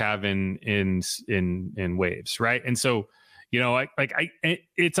Bucs have in waves, right? And so,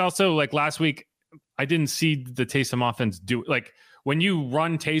 it's also like last week, I didn't see the Taysom offense do like when you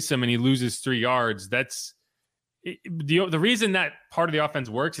run Taysom and he loses 3 yards. That's the reason that part of the offense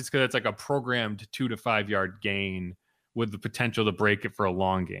works is because it's like a programmed 2 to 5 yard gain with the potential to break it for a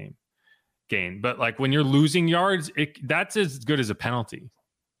long gain. But like when you're losing yards, that's as good as a penalty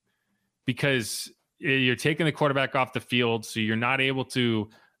because you're taking the quarterback off the field, so you're not able to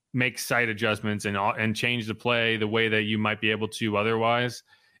make sight adjustments and change the play the way that you might be able to otherwise.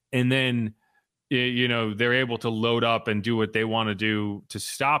 And then they're able to load up and do what they want to do to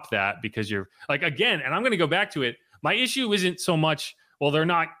stop that because you're like, again, and I'm going to go back to it. My issue isn't so much, well, they're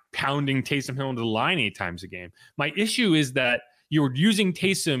not pounding Taysom Hill into the line 8 times a game. My issue is that you're using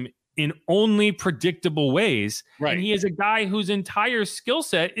Taysom in only predictable ways. Right. And he is a guy whose entire skill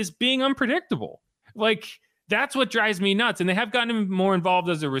set is being unpredictable. Like, that's what drives me nuts. And they have gotten him more involved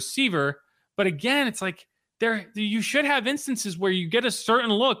as a receiver. But again, it's like you should have instances where you get a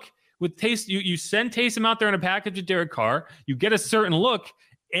certain look with Taysom. You send Taysom out there in a package with Derek Carr. You get a certain look,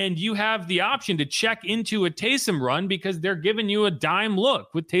 and you have the option to check into a Taysom run because they're giving you a dime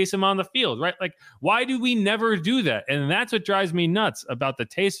look with Taysom on the field, right? Like, why do we never do that? And that's what drives me nuts about the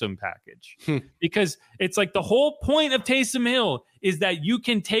Taysom package. Because it's like the whole point of Taysom Hill is that you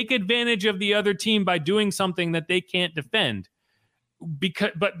can take advantage of the other team by doing something that they can't defend.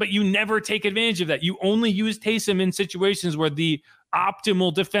 But you never take advantage of that. You only use Taysom in situations where the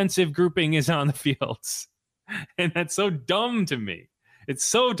optimal defensive grouping is on the fields. And that's so dumb to me. It's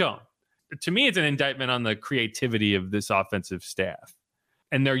so dumb. To me, it's an indictment on the creativity of this offensive staff.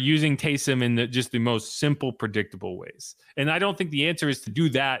 and they're using Taysom in just the most simple, predictable ways. And I don't think the answer is to do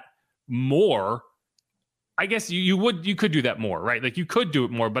that more. I guess you could do that more, right? Like you could do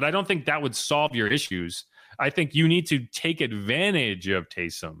it more, but I don't think that would solve your issues. I think you need to take advantage of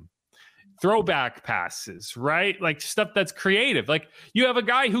Taysom. Throwback passes, right? Like stuff that's creative. Like you have a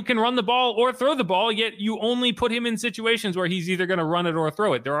guy who can run the ball or throw the ball, yet you only put him in situations where he's either going to run it or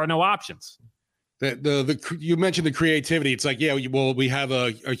throw it. There are no options. You mentioned the creativity. It's like, we have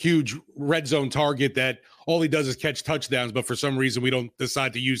a huge red zone target that all he does is catch touchdowns, but for some reason we don't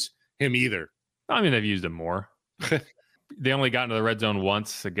decide to use him either. I mean, they've used him more. They only got into the red zone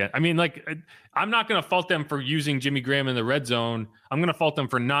once again. I mean, like, I'm not going to fault them for using Jimmy Graham in the red zone. I'm going to fault them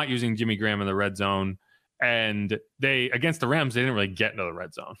for not using Jimmy Graham in the red zone. And against the Rams, they didn't really get into the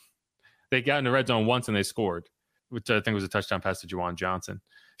red zone. They got in the red zone once and they scored, which I think was a touchdown pass to Juwan Johnson.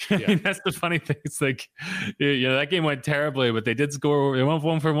 Yeah. I mean, that's the funny thing. It's like, that game went terribly, but they did score. They went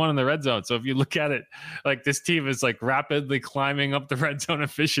 1 for 1 in the red zone. So if you look at it, like this team is like rapidly climbing up the red zone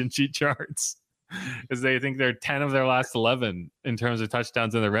efficiency charts. Because they think they're 10 of their last 11 in terms of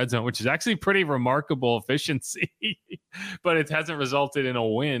touchdowns in the red zone, which is actually pretty remarkable efficiency. But it hasn't resulted in a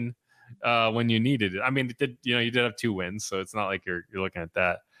win when you needed it. I mean, you did have 2 wins, so it's not like you're looking at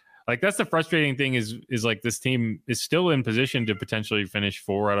that. Like that's the frustrating thing is like this team is still in position to potentially finish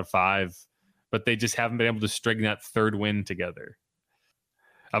 4 out of 5, but they just haven't been able to string that 3rd win together.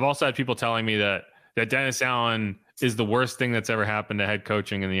 I've also had people telling me that Dennis Allen is the worst thing that's ever happened to head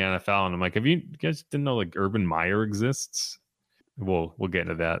coaching in the NFL. And I'm like, you guys didn't know like Urban Meyer exists? We'll get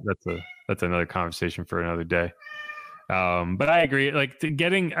into that. That's another conversation for another day. But I agree. Like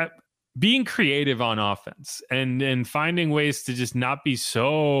being creative on offense and finding ways to just not be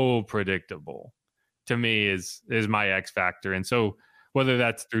so predictable to me is my X factor. And so whether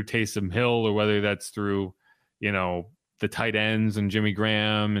that's through Taysom Hill or whether that's through, the tight ends and Jimmy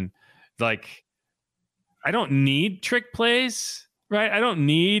Graham and like, I don't need trick plays, right? I don't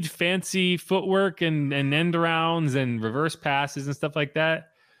need fancy footwork and end arounds and reverse passes and stuff like that.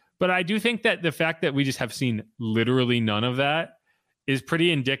 But I do think that the fact that we just have seen literally none of that is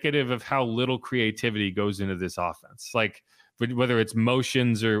pretty indicative of how little creativity goes into this offense. Like whether it's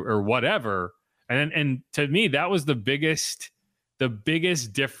motions or whatever. And to me, that was the biggest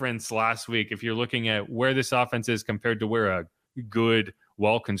difference last week. If you're looking at where this offense is compared to where a good,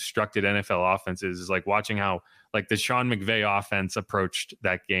 well-constructed NFL offenses is like watching how like the Sean McVay offense approached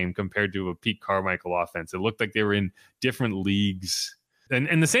that game compared to a Pete Carmichael offense. It looked like they were in different leagues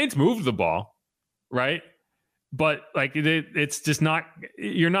and the Saints moved the ball, right? But like it's just not,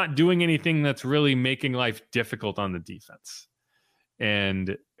 you're not doing anything that's really making life difficult on the defense.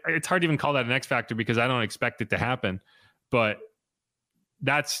 And it's hard to even call that an X factor because I don't expect it to happen. But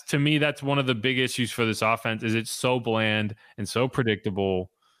to me, that's one of the big issues for this offense is it's so bland and so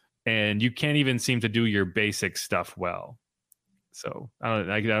predictable and you can't even seem to do your basic stuff well. So I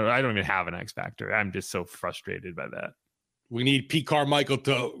don't even have an X factor. I'm just so frustrated by that. We need Pete Carmichael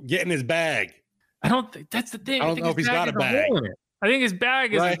to get in his bag. I don't think that's the thing. I don't know if he's got a bag. I think his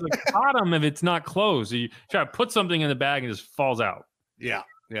bag is right at the bottom if it's not closed. So you try to put something in the bag and it just falls out. Yeah.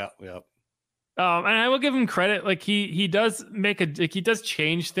 And I will give him credit. Like he does he does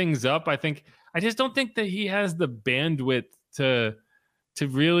change things up. I just don't think that he has the bandwidth to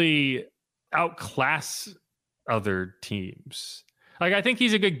really outclass other teams. Like I think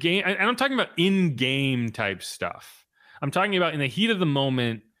he's a good game. And I'm talking about in-game type stuff. I'm talking about in the heat of the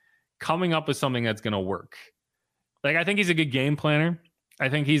moment, coming up with something that's going to work. Like I think he's a good game planner. I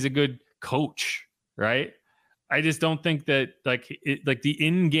think he's a good coach, right? I just don't think that like the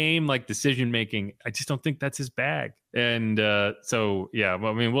in-game like decision making. I just don't think that's his bag. And so yeah,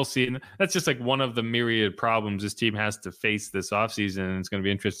 well, I mean, we'll see. And that's just like one of the myriad problems this team has to face this offseason. And it's going to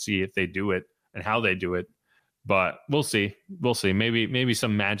be interesting to see if they do it and how they do it. But we'll see. Maybe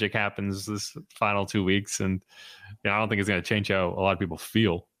some magic happens this final 2 weeks, and I don't think it's going to change how a lot of people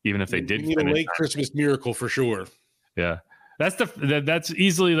feel, even if they did. We need a late Christmas miracle for sure. Yeah, that's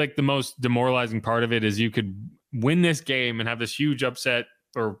easily like the most demoralizing part of it is you could win this game and have this huge upset,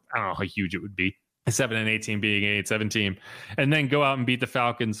 or I don't know how huge it would be, a 7-8 team being an 8-7 team, and then go out and beat the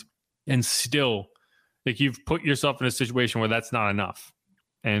Falcons, and still like you've put yourself in a situation where that's not enough,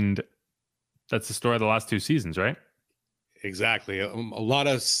 and that's the story of the last 2 seasons, right? Exactly. A lot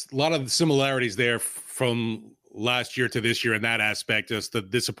of similarities there from last year to this year in that aspect, just the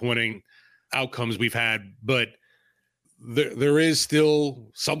disappointing outcomes we've had, but there is still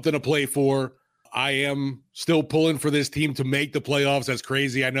something to play for. I am still pulling for this team to make the playoffs. As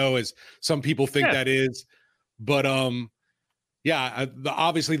crazy I know as some people think that is, but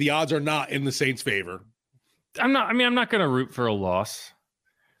obviously the odds are not in the Saints' favor. I'm not going to root for a loss.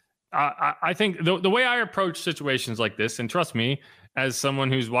 I think the way I approach situations like this, and trust me, as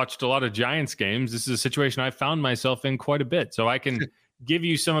someone who's watched a lot of Giants games, this is a situation I found myself in quite a bit. So I can give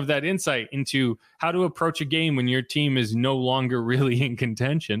you some of that insight into how to approach a game when your team is no longer really in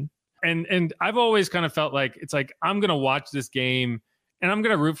contention. And I've always kind of felt like it's like, I'm going to watch this game and I'm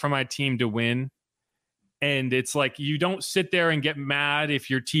going to root for my team to win. And it's like, you don't sit there and get mad if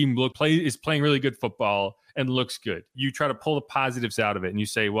your team is playing really good football and looks good. You try to pull the positives out of it, and you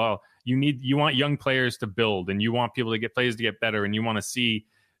say, well, you want young players to build, and you want people to get players to get better, and you want to see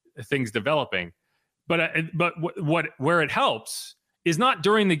things developing. But where it helps is not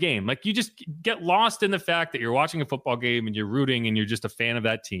during the game. Like, you just get lost in the fact that you're watching a football game and you're rooting and you're just a fan of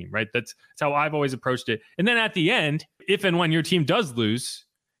that team, right? That's how I've always approached it. And then at the end, if and when your team does lose,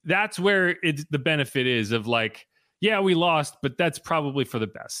 that's where the benefit is of like, yeah, we lost, but that's probably for the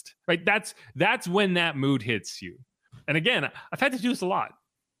best, right? That's when that mood hits you. And again, I've had to do this a lot.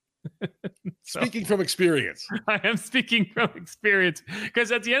 Speaking from experience. I am speaking from experience,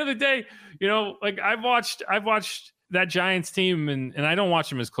 because at the end of the day, like I've watched that Giants team, and I don't watch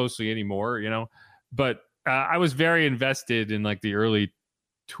them as closely anymore, but I was very invested in like the early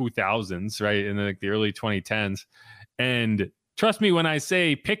 2000s, right? In like the early 2010s. And trust me when I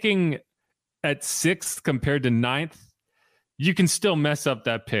say picking at 6th compared to 9th, you can still mess up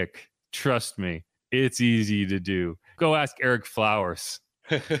that pick. Trust me, it's easy to do. Go ask Eric Flowers.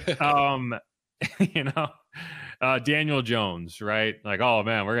 Daniel Jones, right? Like, oh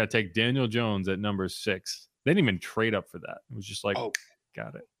man, we're gonna take Daniel Jones at number 6. They didn't even trade up for that. It was just like,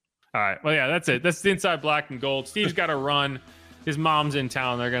 got it. All right. Well, yeah, that's it. That's the Inside Black and Gold. Steve's got to run. His mom's in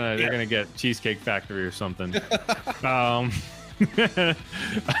town. They're gonna get Cheesecake Factory or something.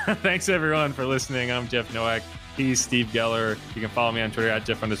 Thanks everyone for listening. I'm Jeff Nowak. He's Steve Geller. You can follow me on Twitter at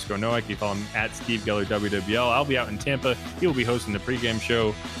Jeff_Nowak. You follow him at Steve Geller WWL. I'll be out in Tampa. He will be hosting the pregame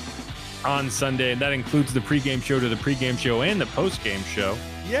show on Sunday, and that includes the pregame show to the pregame show and the postgame show.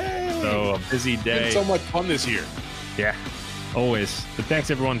 Yay! So a busy day. It's been so much fun this year. Yeah, always. But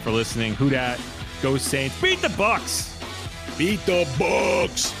thanks everyone for listening. Who dat? Go Saints. Beat the Bucs. Beat the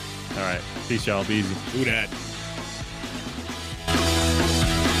Bucs. All right. Peace, y'all. Be easy. Who dat?